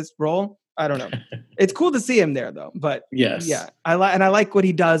person for this role. I don't know. It's cool to see him there though. But yes, I like what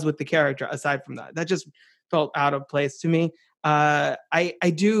he does with the character. Aside from that just felt out of place to me.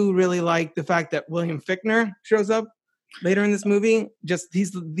 I do really like the fact that William Fichtner shows up later in this movie. Just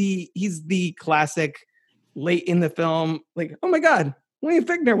he's the classic late in the film, like, oh my God, William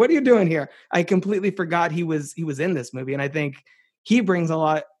Fichtner, what are you doing here? I completely forgot he was in this movie. And I think he brings a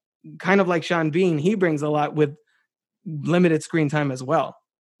lot, kind of like Sean Bean, he brings a lot with limited screen time as well.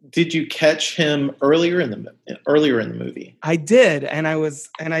 Did you catch him earlier in the movie? I did, and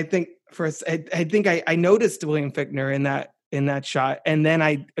I think first, I think I noticed William Fichtner in that shot, and then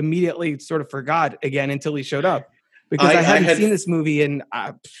I immediately sort of forgot again until he showed up, because I hadn't seen this movie in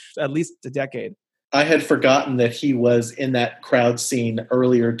at least a decade. I had forgotten that he was in that crowd scene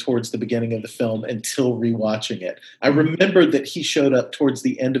earlier towards the beginning of the film until rewatching it. I remembered that he showed up towards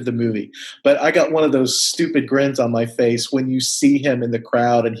the end of the movie, but I got one of those stupid grins on my face when you see him in the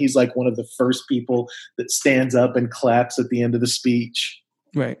crowd and he's like one of the first people that stands up and claps at the end of the speech.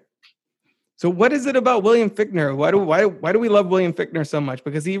 Right. So what is it about William Fichtner? Why do we love William Fichtner so much?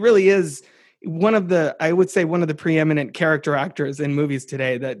 Because he really is one of the preeminent character actors in movies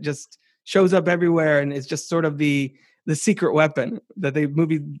today that just shows up everywhere and is just sort of the secret weapon that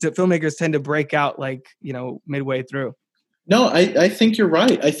filmmakers tend to break out, like, midway through. No, I think you're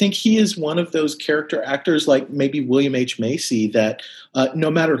right. I think he is one of those character actors like maybe William H. Macy that no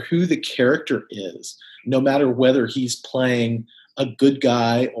matter who the character is, no matter whether he's playing a good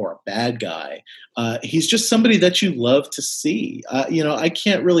guy or a bad guy, he's just somebody that you love to see. I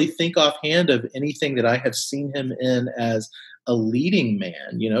can't really think offhand of anything that I have seen him in as a leading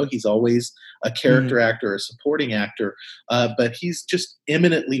man. He's always a character actor, a supporting actor, but he's just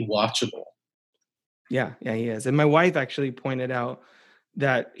eminently watchable. Yeah, he is. And my wife actually pointed out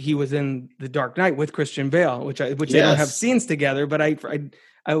that he was in The Dark Knight with Christian Bale, which they don't have scenes together, but I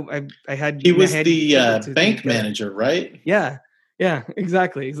had. He was the bank manager, right? Yeah,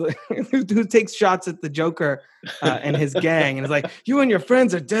 exactly. He's like, who takes shots at the Joker and his gang, and is like, "You and your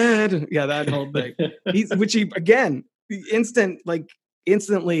friends are dead." Yeah, that whole thing. Which he again.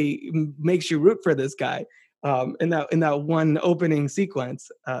 Instantly makes you root for this guy in that one opening sequence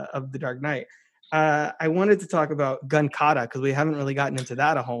of The Dark Knight. I wanted to talk about Gun Kata because we haven't really gotten into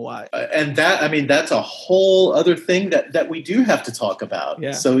that a whole lot. And that's a whole other thing that we do have to talk about.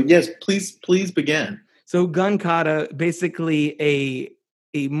 Yeah. So yes, please begin. So Gun Kata, basically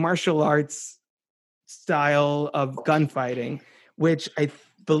a martial arts style of gunfighting, which I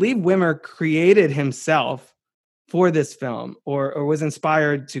believe Wimmer created himself for this film or was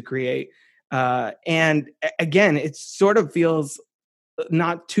inspired to create. And again, it sort of feels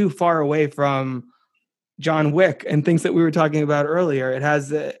not too far away from John Wick and things that we were talking about earlier. It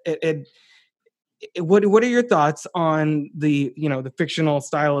has what are your thoughts on the fictional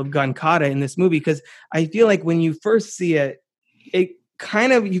style of Gun Kata in this movie? Because I feel like when you first see it, it's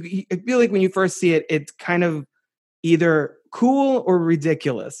kind of either cool or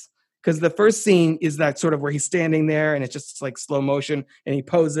ridiculous. Because the first scene is that sort of where he's standing there and it's just like slow motion and he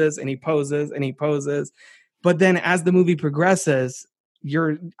poses and he poses and he poses. But then as the movie progresses,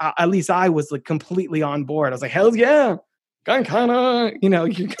 at least I was like completely on board. I was like, hell yeah, Gun Kata.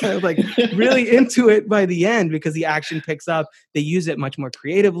 You're kind of like really into it by the end because the action picks up. They use it much more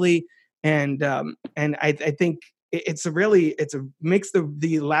creatively. And I think it makes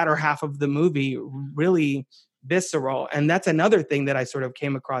the latter half of the movie really visceral. And that's another thing that I sort of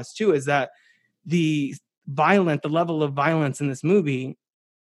came across too, is that the level of violence in this movie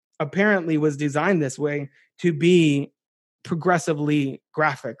apparently was designed this way to be progressively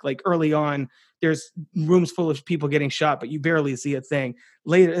graphic. Like early on, there's rooms full of people getting shot, but you barely see a thing.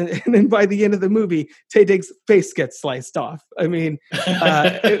 Later, and then by the end of the movie, Tay Diggs' face gets sliced off. I mean,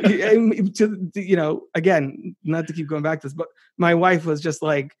 again, not to keep going back to this, but my wife was just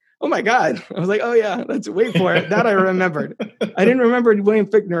like, oh my God. I was like, oh yeah, wait for it. That I remembered. I didn't remember William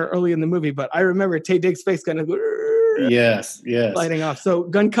Fichtner early in the movie, but I remember Tay Diggs' face kind of yes, lighting off. So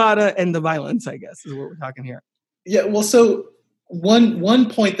Gun Kata and the violence, I guess, is what we're talking here. Yeah, well, so one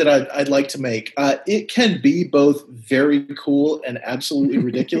point that I'd like to make, it can be both very cool and absolutely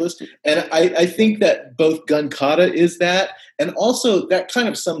ridiculous. And I think that both Gun Kata is that, and also that kind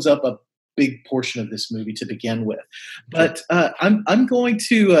of sums up a big portion of this movie to begin with. But I'm going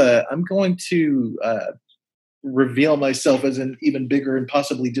to reveal myself as an even bigger and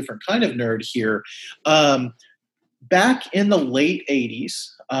possibly different kind of nerd here. Back in the late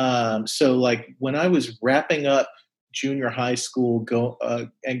 80s, so like when I was wrapping up junior high school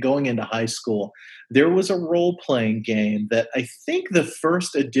and going into high school, there was a role-playing game that I think the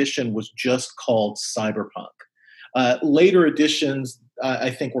first edition was just called Cyberpunk. Later editions, I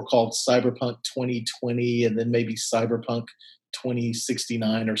think, were called Cyberpunk 2020 and then maybe Cyberpunk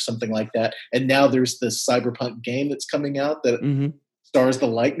 2069 or something like that. And now there's this Cyberpunk game that's coming out that stars the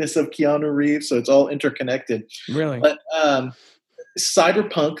likeness of Keanu Reeves, so it's all interconnected. Really? But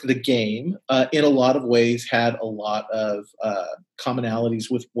Cyberpunk, the game, in a lot of ways had a lot of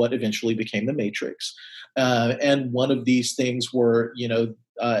commonalities with what eventually became the Matrix. And one of these things were,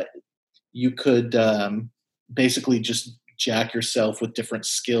 you could basically just jack yourself with different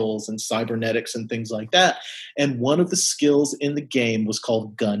skills and cybernetics and things like that. And one of the skills in the game was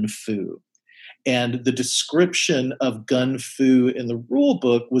called Gun Fu. And the description of Gun Fu in the rule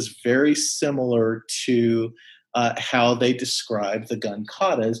book was very similar to how they describe the gun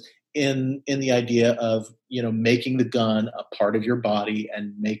katas in the idea of, making the gun a part of your body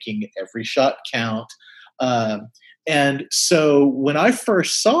and making every shot count. And so when I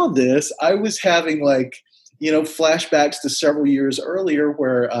first saw this, I was having flashbacks to several years earlier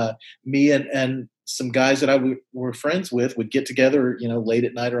where me and some guys that I were friends with would get together, late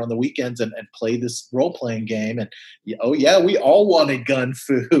at night or on the weekends and play this role-playing game. And, oh, yeah, we all wanted Gun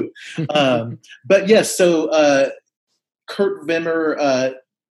Fu. But, yes, so Kurt Wimmer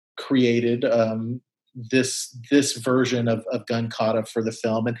created this version of Gun Kata for the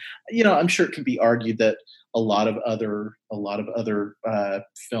film. And, I'm sure it can be argued that a lot of other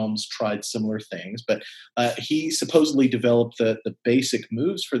films tried similar things, but he supposedly developed the basic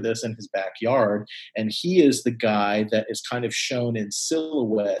moves for this in his backyard, and he is the guy that is kind of shown in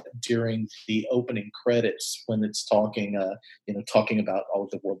silhouette during the opening credits when it's talking about all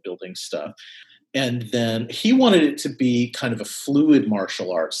of the world building stuff. And then he wanted it to be kind of a fluid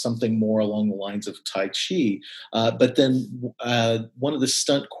martial arts, something more along the lines of Tai Chi. But then one of the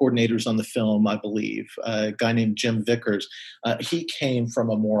stunt coordinators on the film, I believe, a guy named Jim Vickers, he came from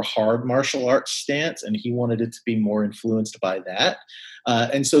a more hard martial arts stance, and he wanted it to be more influenced by that.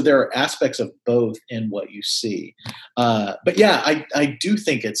 And so there are aspects of both in what you see. But yeah, I do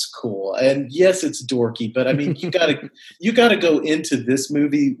think it's cool. And yes, it's dorky, but I mean, you gotta go into this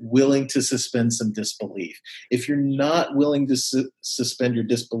movie willing to suspend some disbelief. If you're not willing to suspend your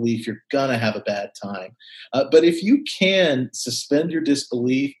disbelief, you're gonna have a bad time. But if you can suspend your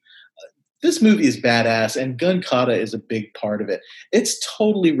disbelief, this movie is badass, and Gun Kata is a big part of it. It's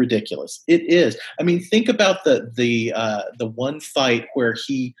totally ridiculous. It is. I mean, think about the one fight where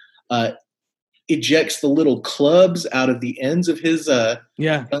he ejects the little clubs out of the ends of his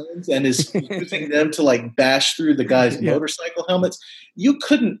guns and is using them to bash through the guy's motorcycle helmets. You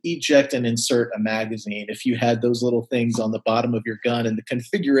couldn't eject and insert a magazine if you had those little things on the bottom of your gun and the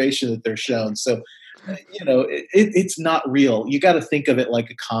configuration that they're shown. So, it's not real. You got to think of it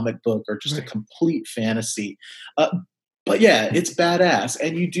like a comic book or just a complete fantasy. But yeah, it's badass.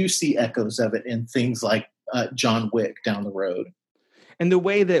 And you do see echoes of it in things like John Wick down the road. And the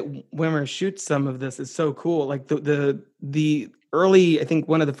way that Wimmer shoots some of this is so cool. Like the early, I think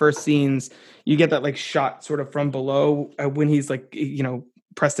one of the first scenes, you get that shot sort of from below when he's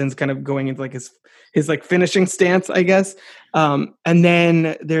Preston's kind of going into his finishing stance, I guess. And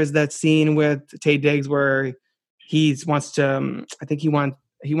then there's that scene with Taye Diggs where he wants to, I keep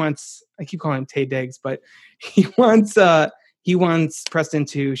calling him Taye Diggs, but he wants Preston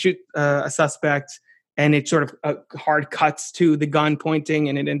to shoot a suspect, and it sort of hard cuts to the gun pointing,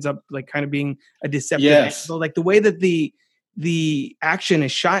 and it ends up kind of being a deceptive. Yes. So the way that the action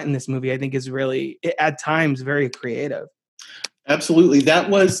is shot in this movie, I think is really, at times, very creative. Absolutely. That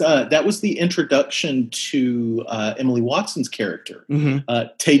was the introduction to Emily Watson's character. Mm-hmm.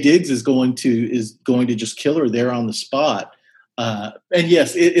 Taye Diggs is going to just kill her there on the spot. And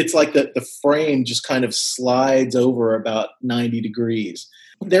yes, it's like the frame just kind of slides over about 90 degrees.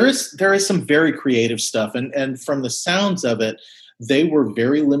 There is some very creative stuff, and from the sounds of it, they were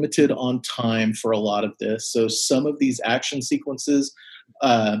very limited on time for a lot of this. So some of these action sequences,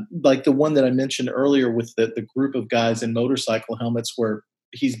 like the one that I mentioned earlier with the group of guys in motorcycle helmets where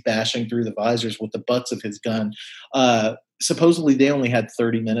he's bashing through the visors with the butts of his gun, supposedly they only had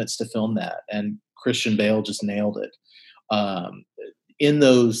 30 minutes to film that, and Christian Bale just nailed it. In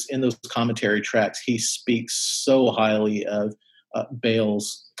those commentary tracks, he speaks so highly of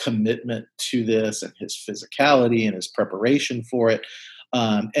Bale's commitment to this and his physicality and his preparation for it,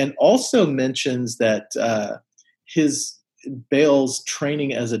 and also mentions that Bale's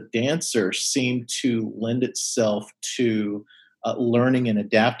training as a dancer seemed to lend itself to learning and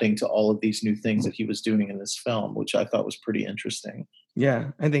adapting to all of these new things that he was doing in this film, which I thought was pretty interesting.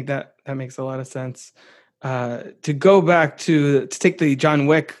 Yeah, I think that makes a lot of sense. To go back to take the John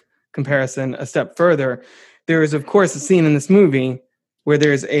Wick comparison a step further, there is, of course, a scene in this movie where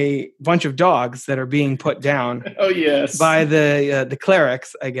there's a bunch of dogs that are being put down. Oh yes, by the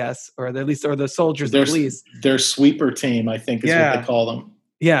clerics, I guess, or the soldiers, the police. Their sweeper team, I think, is what they call them.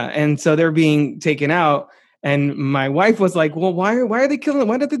 Yeah, and so they're being taken out, And my wife was like, well, why are they killing?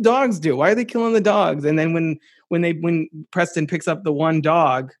 What did the dogs do? Why are they killing the dogs? And then when Preston picks up the one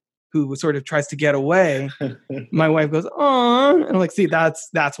dog who sort of tries to get away, my wife goes, "Aw," and I'm like, "See, that's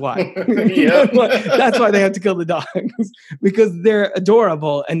why. That's why they have to kill the dogs because they're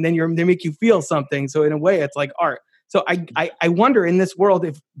adorable, and then they make you feel something. So in a way, it's like art. So I wonder in this world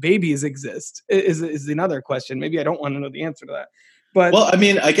if babies exist is another question. Maybe I don't want to know the answer to that. But well, I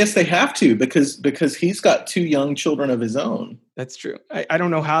mean, I guess they have to because he's got 2 young children of his own. That's true. I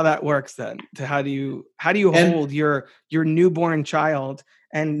don't know how that works then. How do you hold your newborn child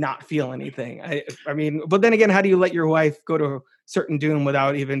and not feel anything? I mean, but then again, how do you let your wife go to certain doom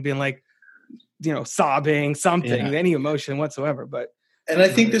without even being like, sobbing, something, any emotion whatsoever? And I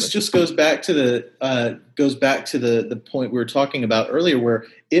think this just goes back to the point we were talking about earlier, where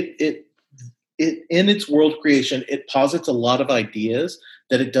it in its world creation, it posits a lot of ideas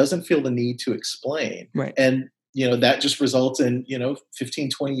that it doesn't feel the need to explain. Right. And, that just results in, 15,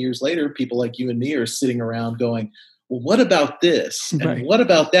 20 years later, people like you and me are sitting around going, well, what about this? And Right. what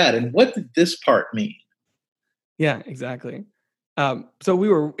about that? And what did this part mean? Yeah, exactly. So we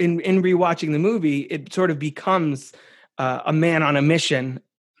were in rewatching the movie, it sort of becomes a man on a mission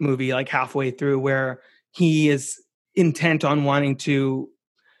movie, like halfway through, where he is intent on wanting to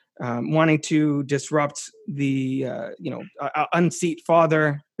disrupt the unseat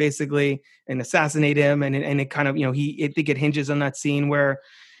father, basically, and assassinate him. And it kind of, I think it hinges on that scene where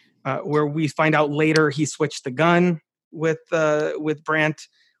we find out later he switched the gun with Brandt,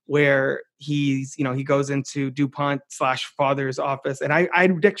 where he goes into DuPont / father's office. And I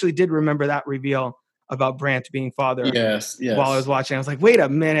actually did remember that reveal about Brandt being father. Yes. While I was watching, I was like, wait a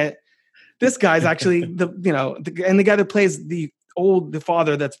minute, this guy's actually and the guy that plays the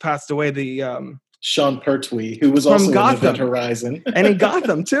father that's passed away, the Sean Pertwee, who was also in Event Horizon. And in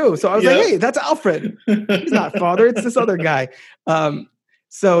Gotham too. So I was like, hey, that's Alfred. He's not father, it's this other guy.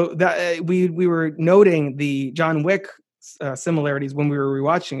 So that we were noting the John Wick similarities when we were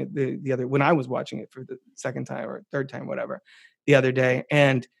rewatching it when I was watching it for the second time or third time, whatever, the other day.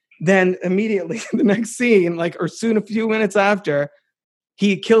 And then immediately the next scene, or soon a few minutes after,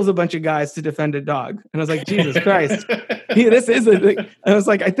 he kills a bunch of guys to defend a dog. And I was like, Jesus Christ. This is a thing. I was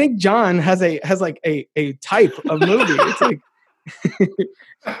like, I think John has a type of movie. It's like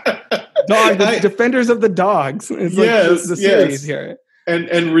Defenders of the Dogs. It's like the series here.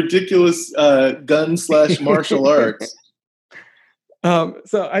 And ridiculous gun / martial arts.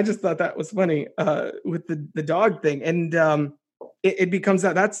 So I just thought that was funny with the dog thing. And it becomes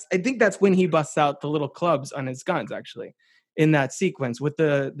I think that's when he busts out the little clubs on his guns, actually, in that sequence with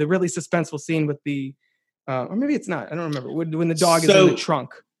the really suspenseful scene with the or maybe it's not, I don't remember, when the dog is in the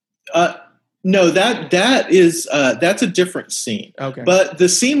trunk. No, that's a different scene. Okay. But the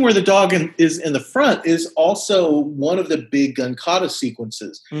scene where the dog is in the front is also one of the big gun kata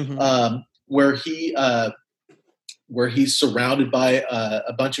sequences, where he's surrounded by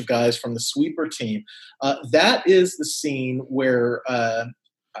a bunch of guys from the sweeper team. That is the scene where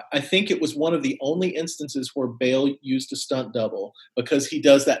I think it was one of the only instances where Bale used a stunt double, because he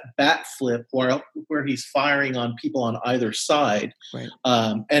does that bat flip where he's firing on people on either side. Right.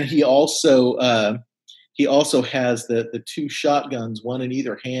 And he also has the 2 shotguns, one in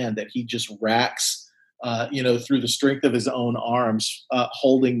either hand, that he just racks, through the strength of his own arms,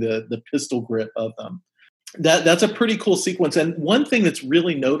 holding the pistol grip of them. That's a pretty cool sequence. And one thing that's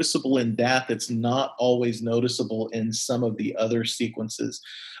really noticeable in that's not always noticeable in some of the other sequences,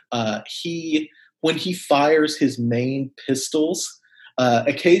 when he fires his main pistols,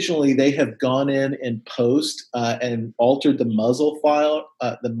 occasionally they have gone in post and altered the muzzle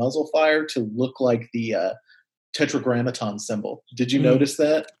fire to look like the tetragrammaton symbol. Did you notice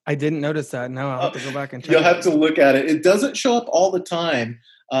that? I didn't notice that. No, I'll have to go back and check. You'll have to look at it. It doesn't show up all the time.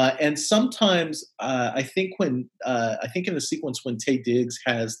 And sometimes I think in the sequence when Taye Diggs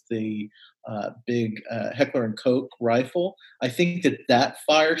has the big Heckler & Koch rifle, I think that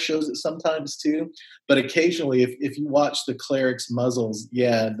fire shows it sometimes too. But occasionally, if you watch the cleric's muzzles,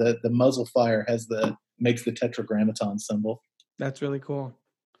 the muzzle fire makes the tetragrammaton symbol. That's really cool.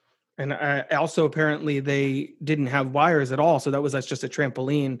 And also, apparently, they didn't have wires at all, so that's just a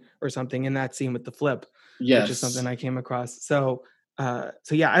trampoline or something in that scene with the flip. Yes, which is something I came across. So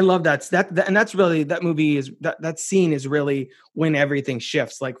yeah, I love that. And that's really, that movie is that scene is really when everything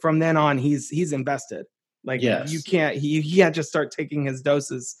shifts. Like from then on, he's invested. Like you can't just start taking his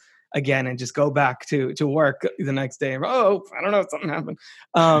doses again and just go back to work the next day. Oh, I don't know, something happened.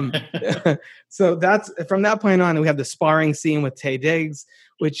 So that's from that point on. We have the sparring scene with Taye Diggs,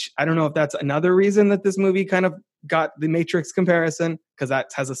 which I don't know if that's another reason that this movie kind of got the Matrix comparison, because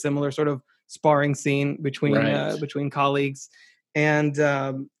that has a similar sort of sparring scene between Right. between colleagues, and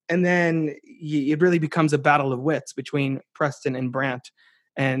then it really becomes a battle of wits between Preston and Brandt.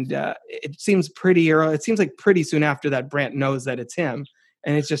 And it seems pretty early. It seems like pretty soon after that, Brandt knows that it's him,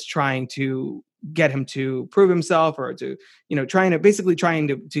 and it's just trying to get him to prove himself, or to, trying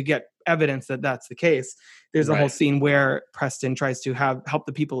to get evidence that that's the case. There's a whole Right. scene where Preston tries to help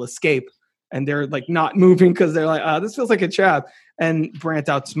the people escape, and they're like not moving because they're like, this feels like a trap. And Brandt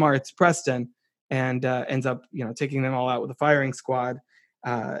outsmarts Preston and ends up, taking them all out with a firing squad.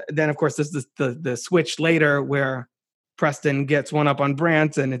 Then of course there's the switch later where Preston gets one up on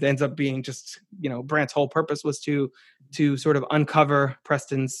Brandt, and it ends up being just, Brandt's whole purpose was to sort of uncover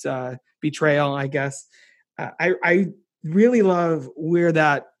Preston's betrayal, I guess. I really love where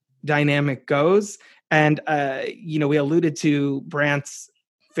that dynamic goes. And, we alluded to Brandt's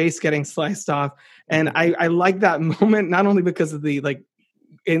face getting sliced off. And I like that moment, not only because of the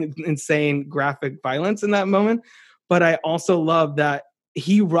insane graphic violence in that moment, but I also love that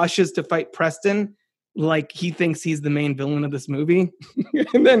he rushes to fight Preston like he thinks he's the main villain of this movie.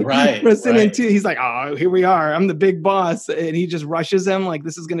 And then Preston he's like, oh, here we are. I'm the big boss. And he just rushes him like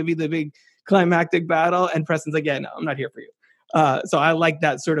this is going to be the big climactic battle. And Preston's like, yeah, no, I'm not here for you. So I like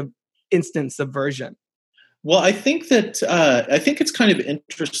that sort of instant subversion. Well, I think it's kind of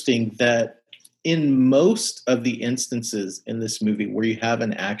interesting that in most of the instances in this movie where you have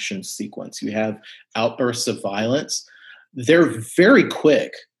an action sequence, you have outbursts of violence, they're very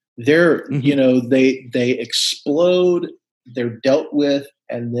quick. They're, they explode, they're dealt with,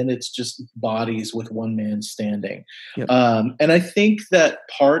 and then it's just bodies with one man standing. Yep. And I think that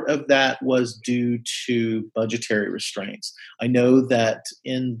part of that was due to budgetary restraints. I know that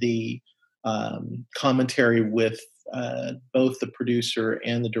in the commentary with both the producer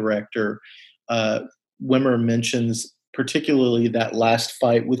and the director, Wimmer mentions particularly that last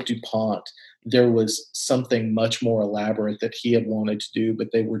fight with DuPont. There was something much more elaborate that he had wanted to do, but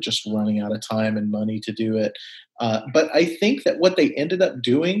they were just running out of time and money to do it. But I think that what they ended up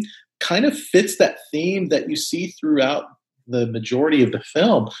doing kind of fits that theme that you see throughout the majority of the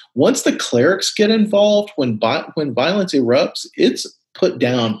film. Once the clerics get involved, when violence erupts, it's put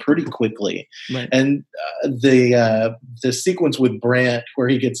down pretty quickly. Right. And the sequence with Brandt where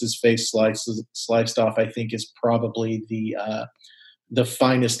he gets his face sliced off, I think is probably the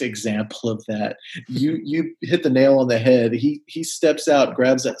finest example of that. You hit the nail on the head. He steps out,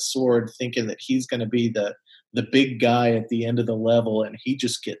 grabs that sword, thinking that he's going to be the big guy at the end of the level, and he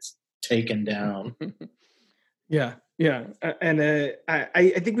just gets taken down. Yeah. And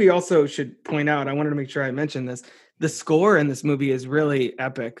I think we also should point out, I wanted to make sure I mentioned this, the score in this movie is really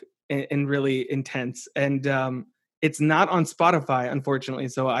epic and really intense. And it's not on Spotify, unfortunately,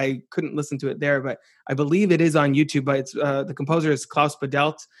 so I couldn't listen to it there, but I believe it is on YouTube. But it's the composer is Klaus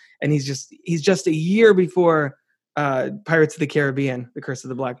Badelt, and he's just a year before Pirates of the Caribbean, The Curse of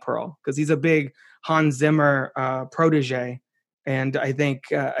the Black Pearl, because he's a big Hans Zimmer protege. And I think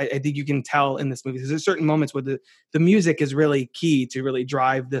you can tell in this movie, there's certain moments where the music is really key to really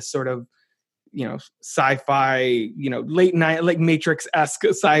drive this sort of, sci-fi, late night, like Matrix-esque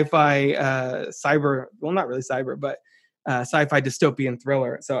sci-fi, cyber, well, not really cyber, but sci-fi dystopian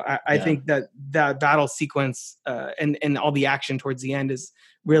thriller. So I think that battle sequence and all the action towards the end is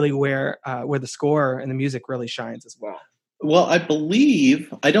really where the score and the music really shines as well. Well,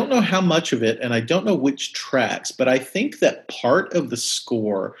 I don't know how much of it, and I don't know which tracks, but I think that part of the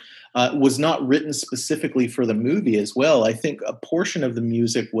score was not written specifically for the movie as well. I think a portion of the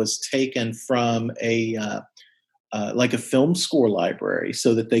music was taken from like a film score library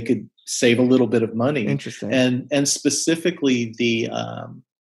so that they could save a little bit of money. Interesting. And specifically the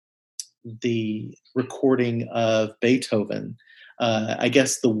recording of Beethoven, I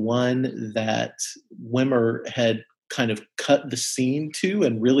guess the one that Wimmer had kind of cut the scene to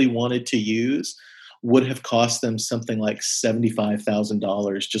and really wanted to use would have cost them something like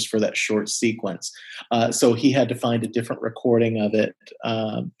 $75,000 just for that short sequence. So he had to find a different recording of it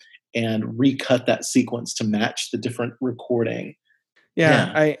and recut that sequence to match the different recording.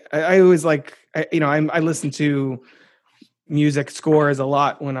 Yeah. I always I listen to music scores a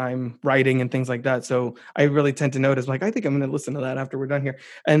lot when I'm writing and things like that. So I really tend to notice, I think I'm going to listen to that after we're done here.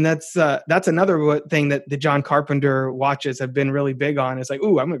 And that's another thing that the John Carpenter watches have been really big on. It's like,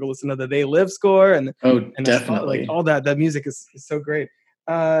 ooh, I'm going to go listen to the They Live score. And definitely. All that music is so great.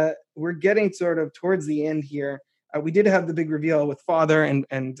 We're getting sort of towards the end here. We did have the big reveal with Father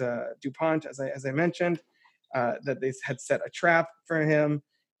and DuPont, as I mentioned, that they had set a trap for him.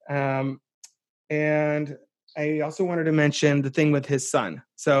 And I also wanted to mention the thing with his son.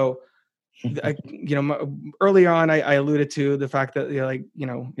 So Earlier on, I alluded to the fact that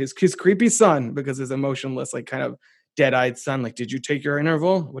his creepy son, because his emotionless, like kind of dead-eyed son, like, did you take your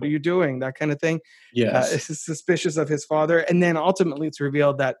interval? What are you doing? That kind of thing. Yes. Is suspicious of his father, and then ultimately it's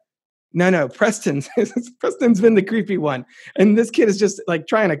revealed that no, Preston's been the creepy one, and this kid is just like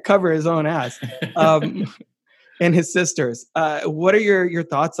trying to cover his own ass. And his sisters. What are your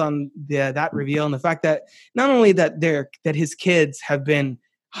thoughts on that reveal and the fact that not only that his kids have been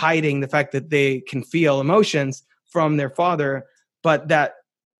hiding the fact that they can feel emotions from their father, but that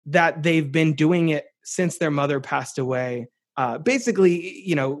they've been doing it since their mother passed away,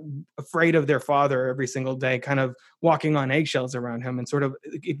 basically, afraid of their father every single day, kind of walking on eggshells around him, and sort of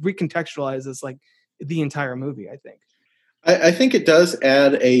it recontextualizes like the entire movie, I think. I think it does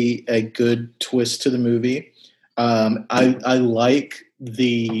add a good twist to the movie. I like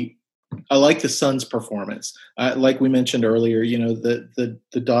the son's performance. Like we mentioned earlier, the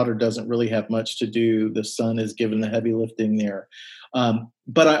daughter doesn't really have much to do. The son is given the heavy lifting there.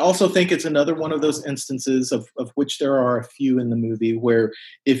 But I also think it's another one of those instances of which there are a few in the movie where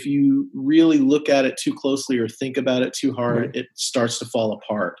if you really look at it too closely or think about it too hard, right, it starts to fall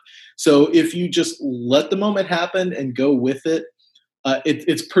apart. So if you just let the moment happen and go with it,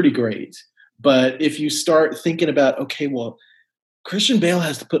 it's pretty great. But if you start thinking about, okay, well, Christian Bale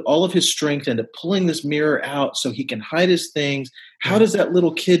has to put all of his strength into pulling this mirror out so he can hide his things. How does that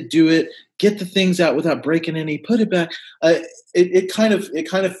little kid do it? Get the things out without breaking any, put it back. It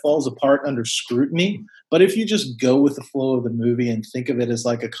kind of falls apart under scrutiny. But if you just go with the flow of the movie and think of it as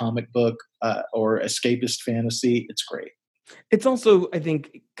like a comic book or escapist fantasy, it's great. It's also, I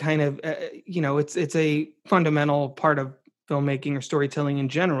think, kind of, it's a fundamental part of filmmaking or storytelling in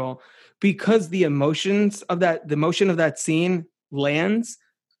general, because the emotion of that scene lands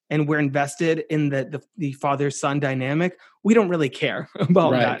and we're invested in the father-son dynamic, we don't really care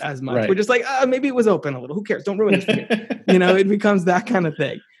about that as much. Right. We're just like, maybe it was open a little. Who cares? Don't ruin it for me. It becomes that kind of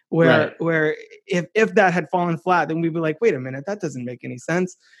thing where if that had fallen flat, then we'd be like, wait a minute, that doesn't make any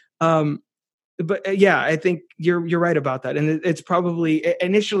sense. But yeah, I think you're right about that. And it's probably,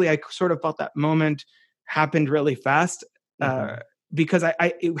 initially I sort of felt that moment happened really fast. Because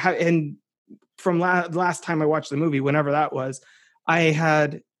and from last time I watched the movie, whenever that was, I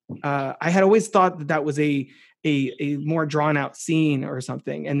had always thought that was a more drawn out scene or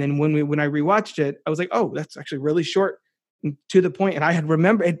something. And then when I rewatched it, I was like, oh, that's actually really short and to the point. And I had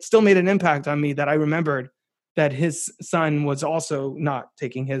remembered, it still made an impact on me that I remembered that his son was also not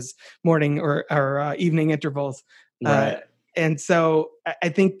taking his morning or evening intervals. Right. And so I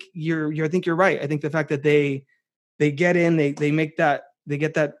think you're right. I think the fact that they get in, they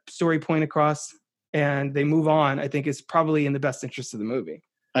get that story point across, and they move on, I think is probably in the best interest of the movie.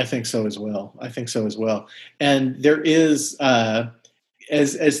 I think so as well. And there is,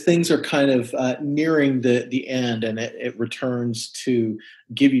 as things are kind of nearing the end, and it returns to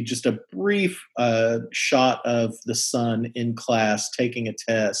give you just a brief shot of the son in class taking a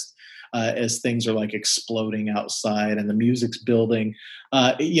test, as things are like exploding outside and the music's building.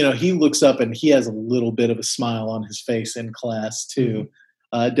 He looks up and he has a little bit of a smile on his face in class too.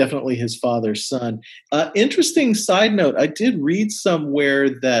 Definitely his father's son. Interesting side note, I did read somewhere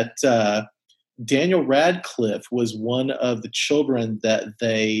that Daniel Radcliffe was one of the children that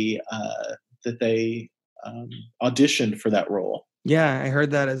they auditioned for that role. Yeah, I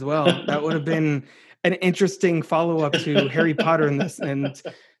heard that as well. That would have been an interesting follow-up to Harry Potter and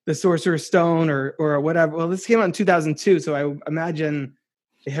the Sorcerer's Stone or whatever. Well, this came out in 2002, so I imagine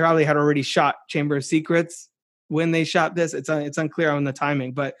they probably had already shot Chamber of Secrets when they shot this. It's unclear on the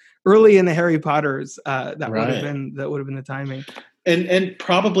timing, but early in the Harry Potters, that would have been the timing. And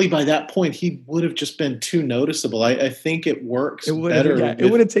probably by that point, he would have just been too noticeable. I think it works better. It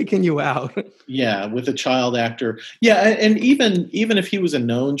would have taken you out. Yeah, with a child actor. Yeah, and even if he was a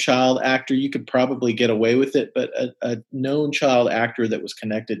known child actor, you could probably get away with it. But a known child actor that was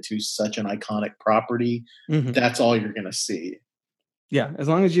connected to such an iconic property, that's all you're going to see. Yeah, as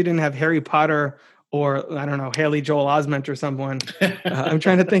long as you didn't have Harry Potter or, I don't know, Haley Joel Osment or someone. I'm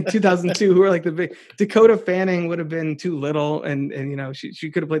trying to think 2002, who were like the big... Dakota Fanning would have been too little, and she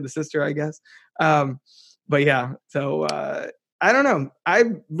could have played the sister, I guess. But yeah, so I don't know. I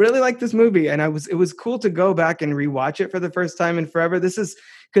really like this movie, and it was cool to go back and rewatch it for the first time in forever. This is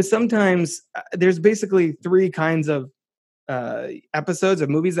because sometimes there's basically three kinds of episodes of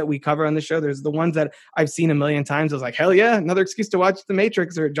movies that we cover on the show. There's the ones that I've seen a million times. I was like, hell yeah, another excuse to watch The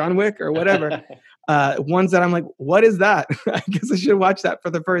Matrix or John Wick or whatever. Ones that I'm like, what is that? I guess I should watch that for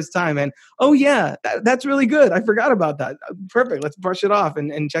the first time. And oh yeah, that's really good. I forgot about that. Perfect. Let's brush it off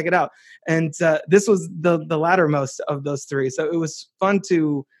and check it out. And this was the lattermost of those three. So it was fun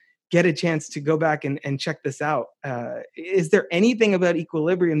to get a chance to go back and check this out. Is there anything about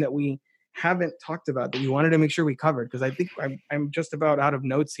Equilibrium that we haven't talked about that you wanted to make sure we covered? Because I think I'm just about out of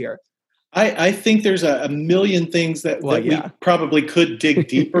notes here. I think there's a million things that we probably could dig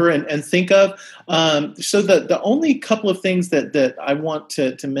deeper and think of. So the only couple of things that I want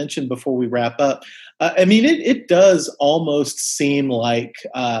to mention before we wrap up, I mean, it does almost seem like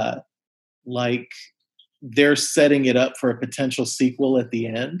they're setting it up for a potential sequel at the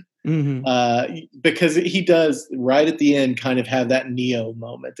end. Because he does right at the end kind of have that Neo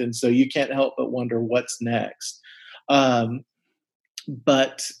moment. And so you can't help but wonder what's next.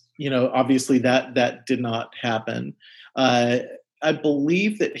 But obviously that did not happen. I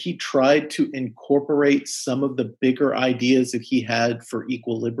believe that he tried to incorporate some of the bigger ideas that he had for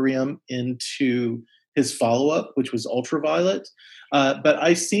Equilibrium into his follow-up, which was Ultraviolet. But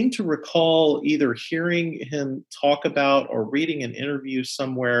I seem to recall either hearing him talk about or reading an interview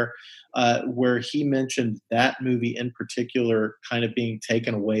somewhere where he mentioned that movie in particular kind of being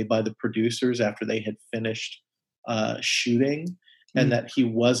taken away by the producers after they had finished shooting. And that he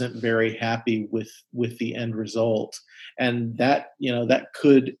wasn't very happy with the end result, and that that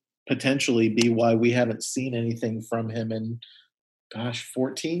could potentially be why we haven't seen anything from him in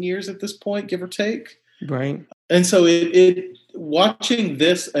 14 years at this point, give or take. Right. And so it watching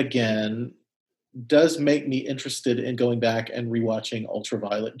this again does make me interested in going back and rewatching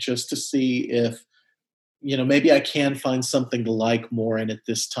Ultraviolet just to see if maybe I can find something to like more in it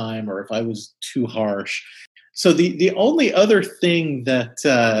this time, or if I was too harsh. So the only other thing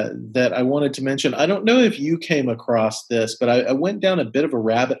that I wanted to mention, I don't know if you came across this, but I went down a bit of a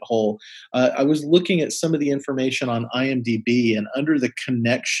rabbit hole. I was looking at some of the information on IMDb, and under the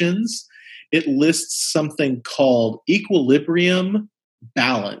connections, it lists something called Equilibrium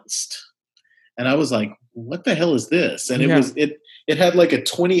Balanced. And I was like, what the hell is this? And it had like a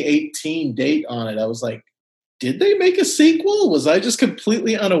 2018 date on it. I was like, did they make a sequel? Was I just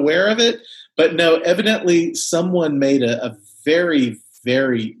completely unaware of it? But no, evidently someone made a very,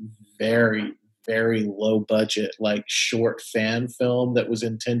 very, very, very low budget, like short fan film that was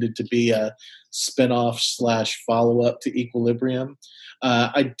intended to be a spinoff / follow-up to Equilibrium.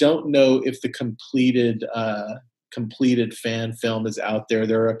 I don't know if the completed fan film is out there.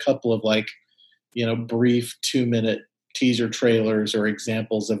 There are a couple of brief 2-minute teaser trailers or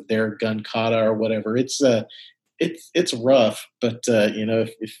examples of their gun kata or whatever. It's rough, but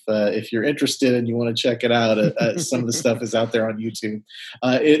if you're interested and you want to check it out, some of the stuff is out there on YouTube.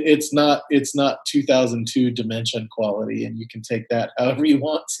 It's not 2002 Dimension quality, and you can take that however you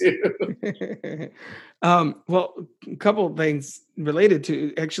want to. Well, a couple of things related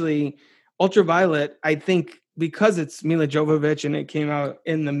to actually Ultraviolet. I think because it's Mila Jovovich and it came out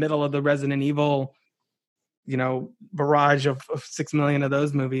in the middle of the Resident Evil, barrage of 6 million of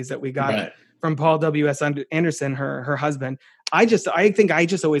those movies that we got. Right. From Paul W.S. Anderson, her husband. I think I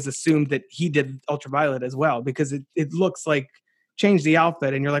just always assumed that he did Ultraviolet as well, because it looks like change the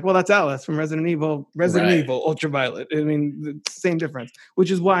outfit and you're like, well, that's Alice from Resident Evil, Ultraviolet. I mean, the same difference, which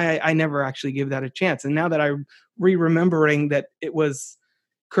is why I never actually gave that a chance. And now that I'm remembering that it was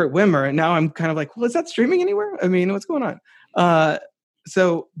Kurt Wimmer, and now I'm kind of like, well, is that streaming anywhere? I mean, what's going on?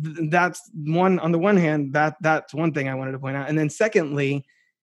 So that's one, on the one hand, that's one thing I wanted to point out. And then secondly,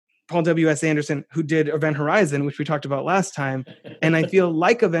 Paul W.S. Anderson, who did Event Horizon, which we talked about last time. And I feel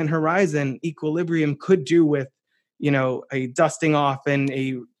like Event Horizon, Equilibrium could do with, a dusting off and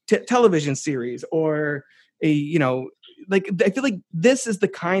a television series, or I feel like this is the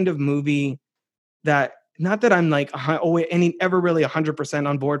kind of movie that, not that I'm like ever really 100%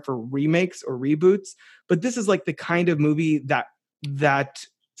 on board for remakes or reboots, but this is like the kind of movie that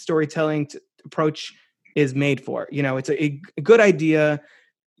storytelling approach is made for. It's a good idea,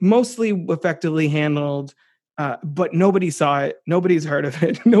 mostly effectively handled, but nobody saw it. Nobody's heard of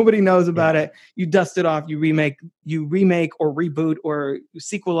it. Nobody knows about it. You dust it off. You remake or reboot or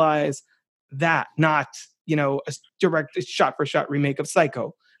sequelize that, not, a direct shot-for-shot remake of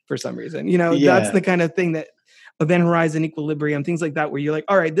Psycho for some reason. That's the kind of thing that Event Horizon, Equilibrium, things like that, where you're like,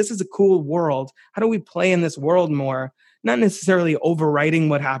 all right, this is a cool world. How do we play in this world more? Not necessarily overwriting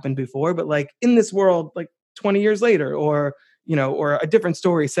what happened before, but like in this world, like 20 years later, or a different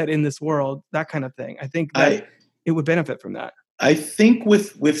story set in this world, that kind of thing. I think that it would benefit from that. I think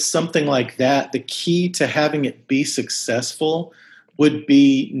with something like that, the key to having it be successful would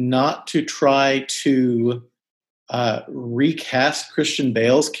be not to try to recast Christian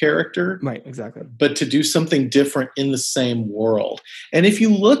Bale's character. Right, exactly. But to do something different in the same world. And if you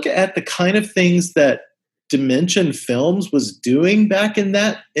look at the kind of things that Dimension Films was doing back in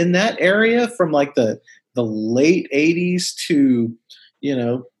that area, from like the late 80s to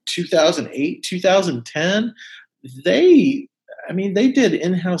 2008, 2010, they did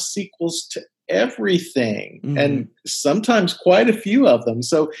in-house sequels to everything, and sometimes quite a few of them.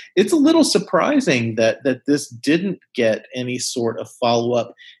 So it's a little surprising that this didn't get any sort of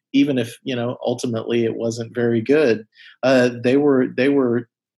follow-up, even if, ultimately it wasn't very good. They were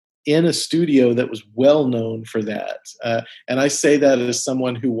in a studio that was well known for that. And I say that as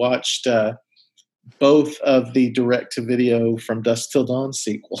someone who watched both of the direct-to-video From Dusk Till Dawn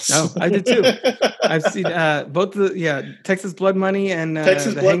sequels. Oh, I did too. I've seen both Texas Blood Money and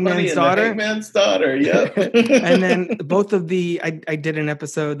Texas the Blood Hangman's Money and Daughter. The Hangman's Daughter, yep. And then both of I did an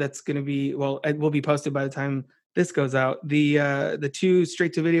episode that's going to be, it will be posted by the time this goes out. The two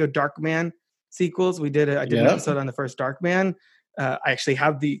straight-to-video Darkman sequels. I did an episode on the first Darkman. I actually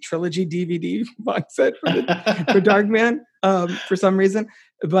have the trilogy DVD box set for Darkman for some reason.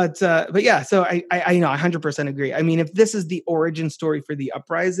 But yeah, so I 100% agree. I mean, if this is the origin story for the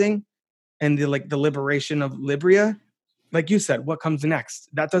uprising and the liberation of Libria, like you said, what comes next?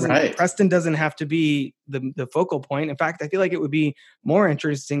 That doesn't Preston doesn't have to be the focal point. In fact, I feel like it would be more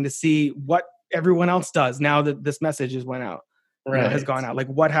interesting to see what everyone else does now that this message has went out, has gone out. Like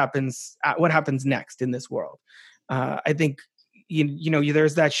what happens next in this world? I think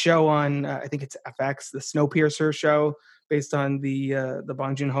there's that show on I think it's FX, the Snowpiercer show, based on the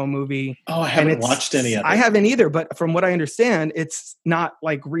Bong Joon-ho movie. Oh, I haven't watched any of it. I haven't either, but from what I understand, it's not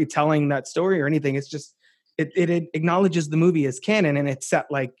like retelling that story or anything. It's just it acknowledges the movie as canon, and it's set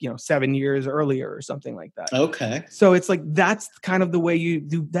 7 years earlier or something like that. Okay. So it's like that's kind of the way you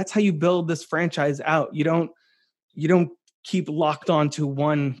do. That's how you build this franchise out. You don't keep locked onto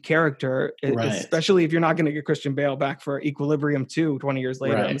one character, especially if you're not going to get Christian Bale back for Equilibrium 2 20 years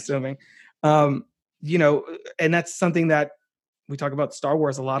later, I'm assuming. And that's something that we talk about Star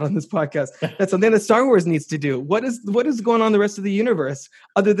Wars a lot on this podcast. That's something that Star Wars needs to do. What is going on in the rest of the universe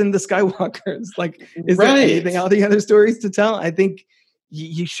other than the Skywalkers? Is there anything, all the other stories to tell? I think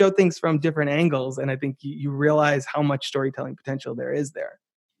you show things from different angles, and I think you realize how much storytelling potential there is there.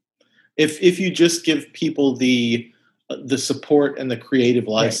 If you just give people the support and the creative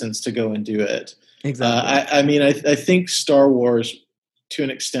license to go and do it. Exactly. I think Star Wars, to an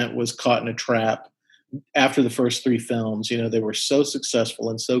extent, was caught in a trap after the first three films. They were so successful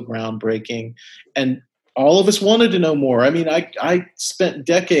and so groundbreaking, and all of us wanted to know more. I mean, I spent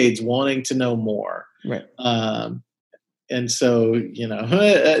decades wanting to know more. Right. And so,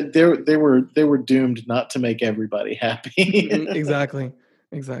 they were doomed not to make everybody happy. Exactly.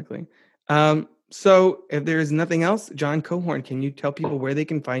 So if there is nothing else, John Cohorn, can you tell people where they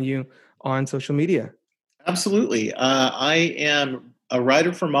can find you on social media? Absolutely. I am a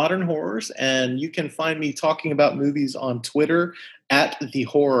writer for Modern Horrors, and you can find me talking about movies on Twitter at The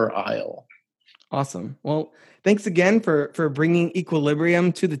Horror Isle. Awesome. Well, thanks again for bringing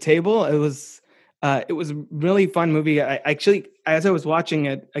Equilibrium to the table. It was a really fun movie. I actually, as I was watching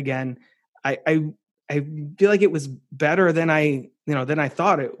it again, I feel like it was better than I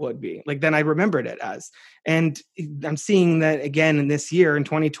thought it would be, than I remembered it as. And I'm seeing that again in this year, in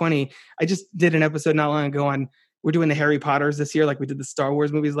 2020. I just did an episode not long ago on, we're doing the Harry Potters this year, like we did the Star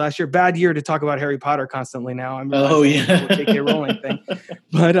Wars movies last year. Bad year to talk about Harry Potter constantly now. I'm J.K. Rowling thing.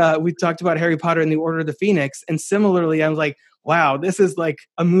 But we talked about Harry Potter and the Order of the Phoenix. And similarly, I was like, wow, this is like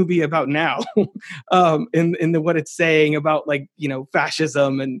a movie about now in what it's saying about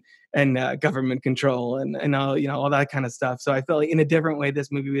fascism and government control and all that kind of stuff. So I felt like in a different way,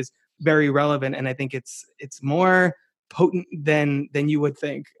 this movie was very relevant. And I think it's more potent than you would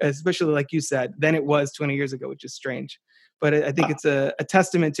think, especially like you said, than it was 20 years ago, which is strange. But I think it's a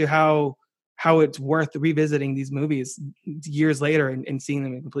testament to how it's worth revisiting these movies years later and seeing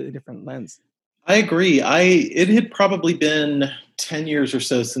them in a completely different lens. I agree. It had probably been 10 years or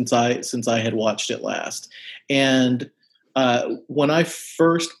so since I had watched it last. And when I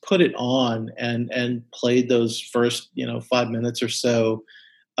first put it on and played those first 5 minutes or so,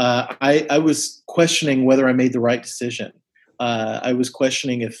 I was questioning whether I made the right decision. I was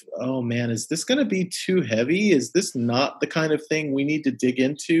questioning if, oh man, is this going to be too heavy? Is this not the kind of thing we need to dig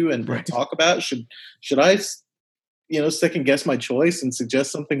into and talk about? Should I, second guess my choice and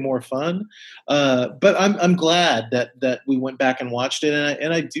suggest something more fun? But I'm glad that we went back and watched it,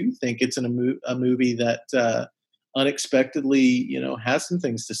 and I do think it's a movie that unexpectedly, has some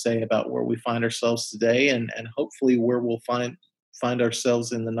things to say about where we find ourselves today, and hopefully where we'll find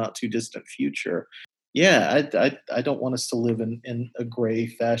ourselves in the not too distant future. Yeah, I don't want us to live in a gray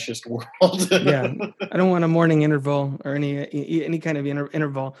fascist world. Yeah, I don't want a morning interval or any kind of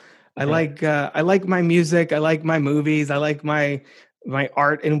interval. I like my music. I like my movies. I like my my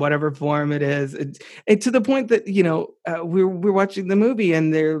art in whatever form it is. And to the point that, we're watching the movie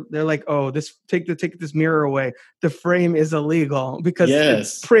and they're like, oh, take this mirror away. The frame is illegal because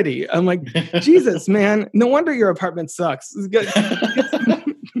it's pretty. I'm like, Jesus, man, no wonder your apartment sucks.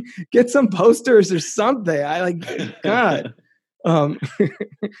 Get some posters or something. I like, God.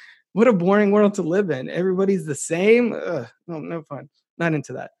 What a boring world to live in. Everybody's the same. Ugh, no fun. Not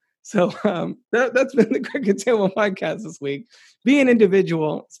into that. So that's been the Crooked Table podcast this week. Be an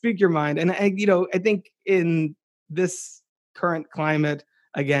individual, speak your mind. And I think in this current climate,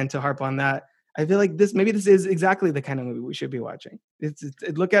 again, to harp on that, I feel like this is exactly the kind of movie we should be watching.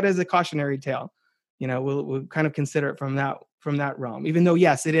 Look at it as a cautionary tale. We'll kind of consider it from that realm, even though,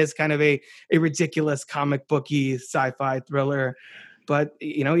 yes, it is kind of a ridiculous comic booky sci-fi thriller. But,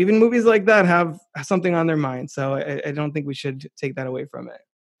 even movies like that have something on their mind. So I don't think we should take that away from it.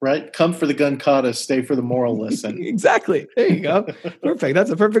 Right? Come for the gun kata, stay for the moral lesson. Exactly. There you go. Perfect.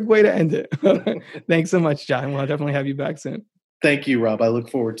 That's a perfect way to end it. Thanks so much, John. We'll definitely have you back soon. Thank you, Rob. I look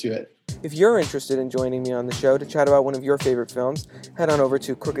forward to it. If you're interested in joining me on the show to chat about one of your favorite films, head on over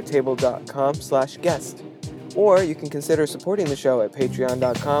to crookedtable.com/guest. Or you can consider supporting the show at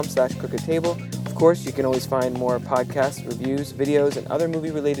patreon.com/crookedtable. Of course, you can always find more podcasts, reviews, videos, and other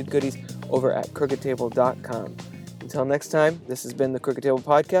movie-related goodies over at crookedtable.com. Until next time, this has been the Crooked Table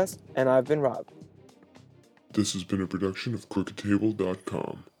Podcast, and I've been Rob. This has been a production of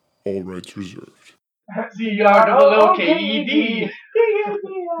crookedtable.com. All rights reserved. CROOKED.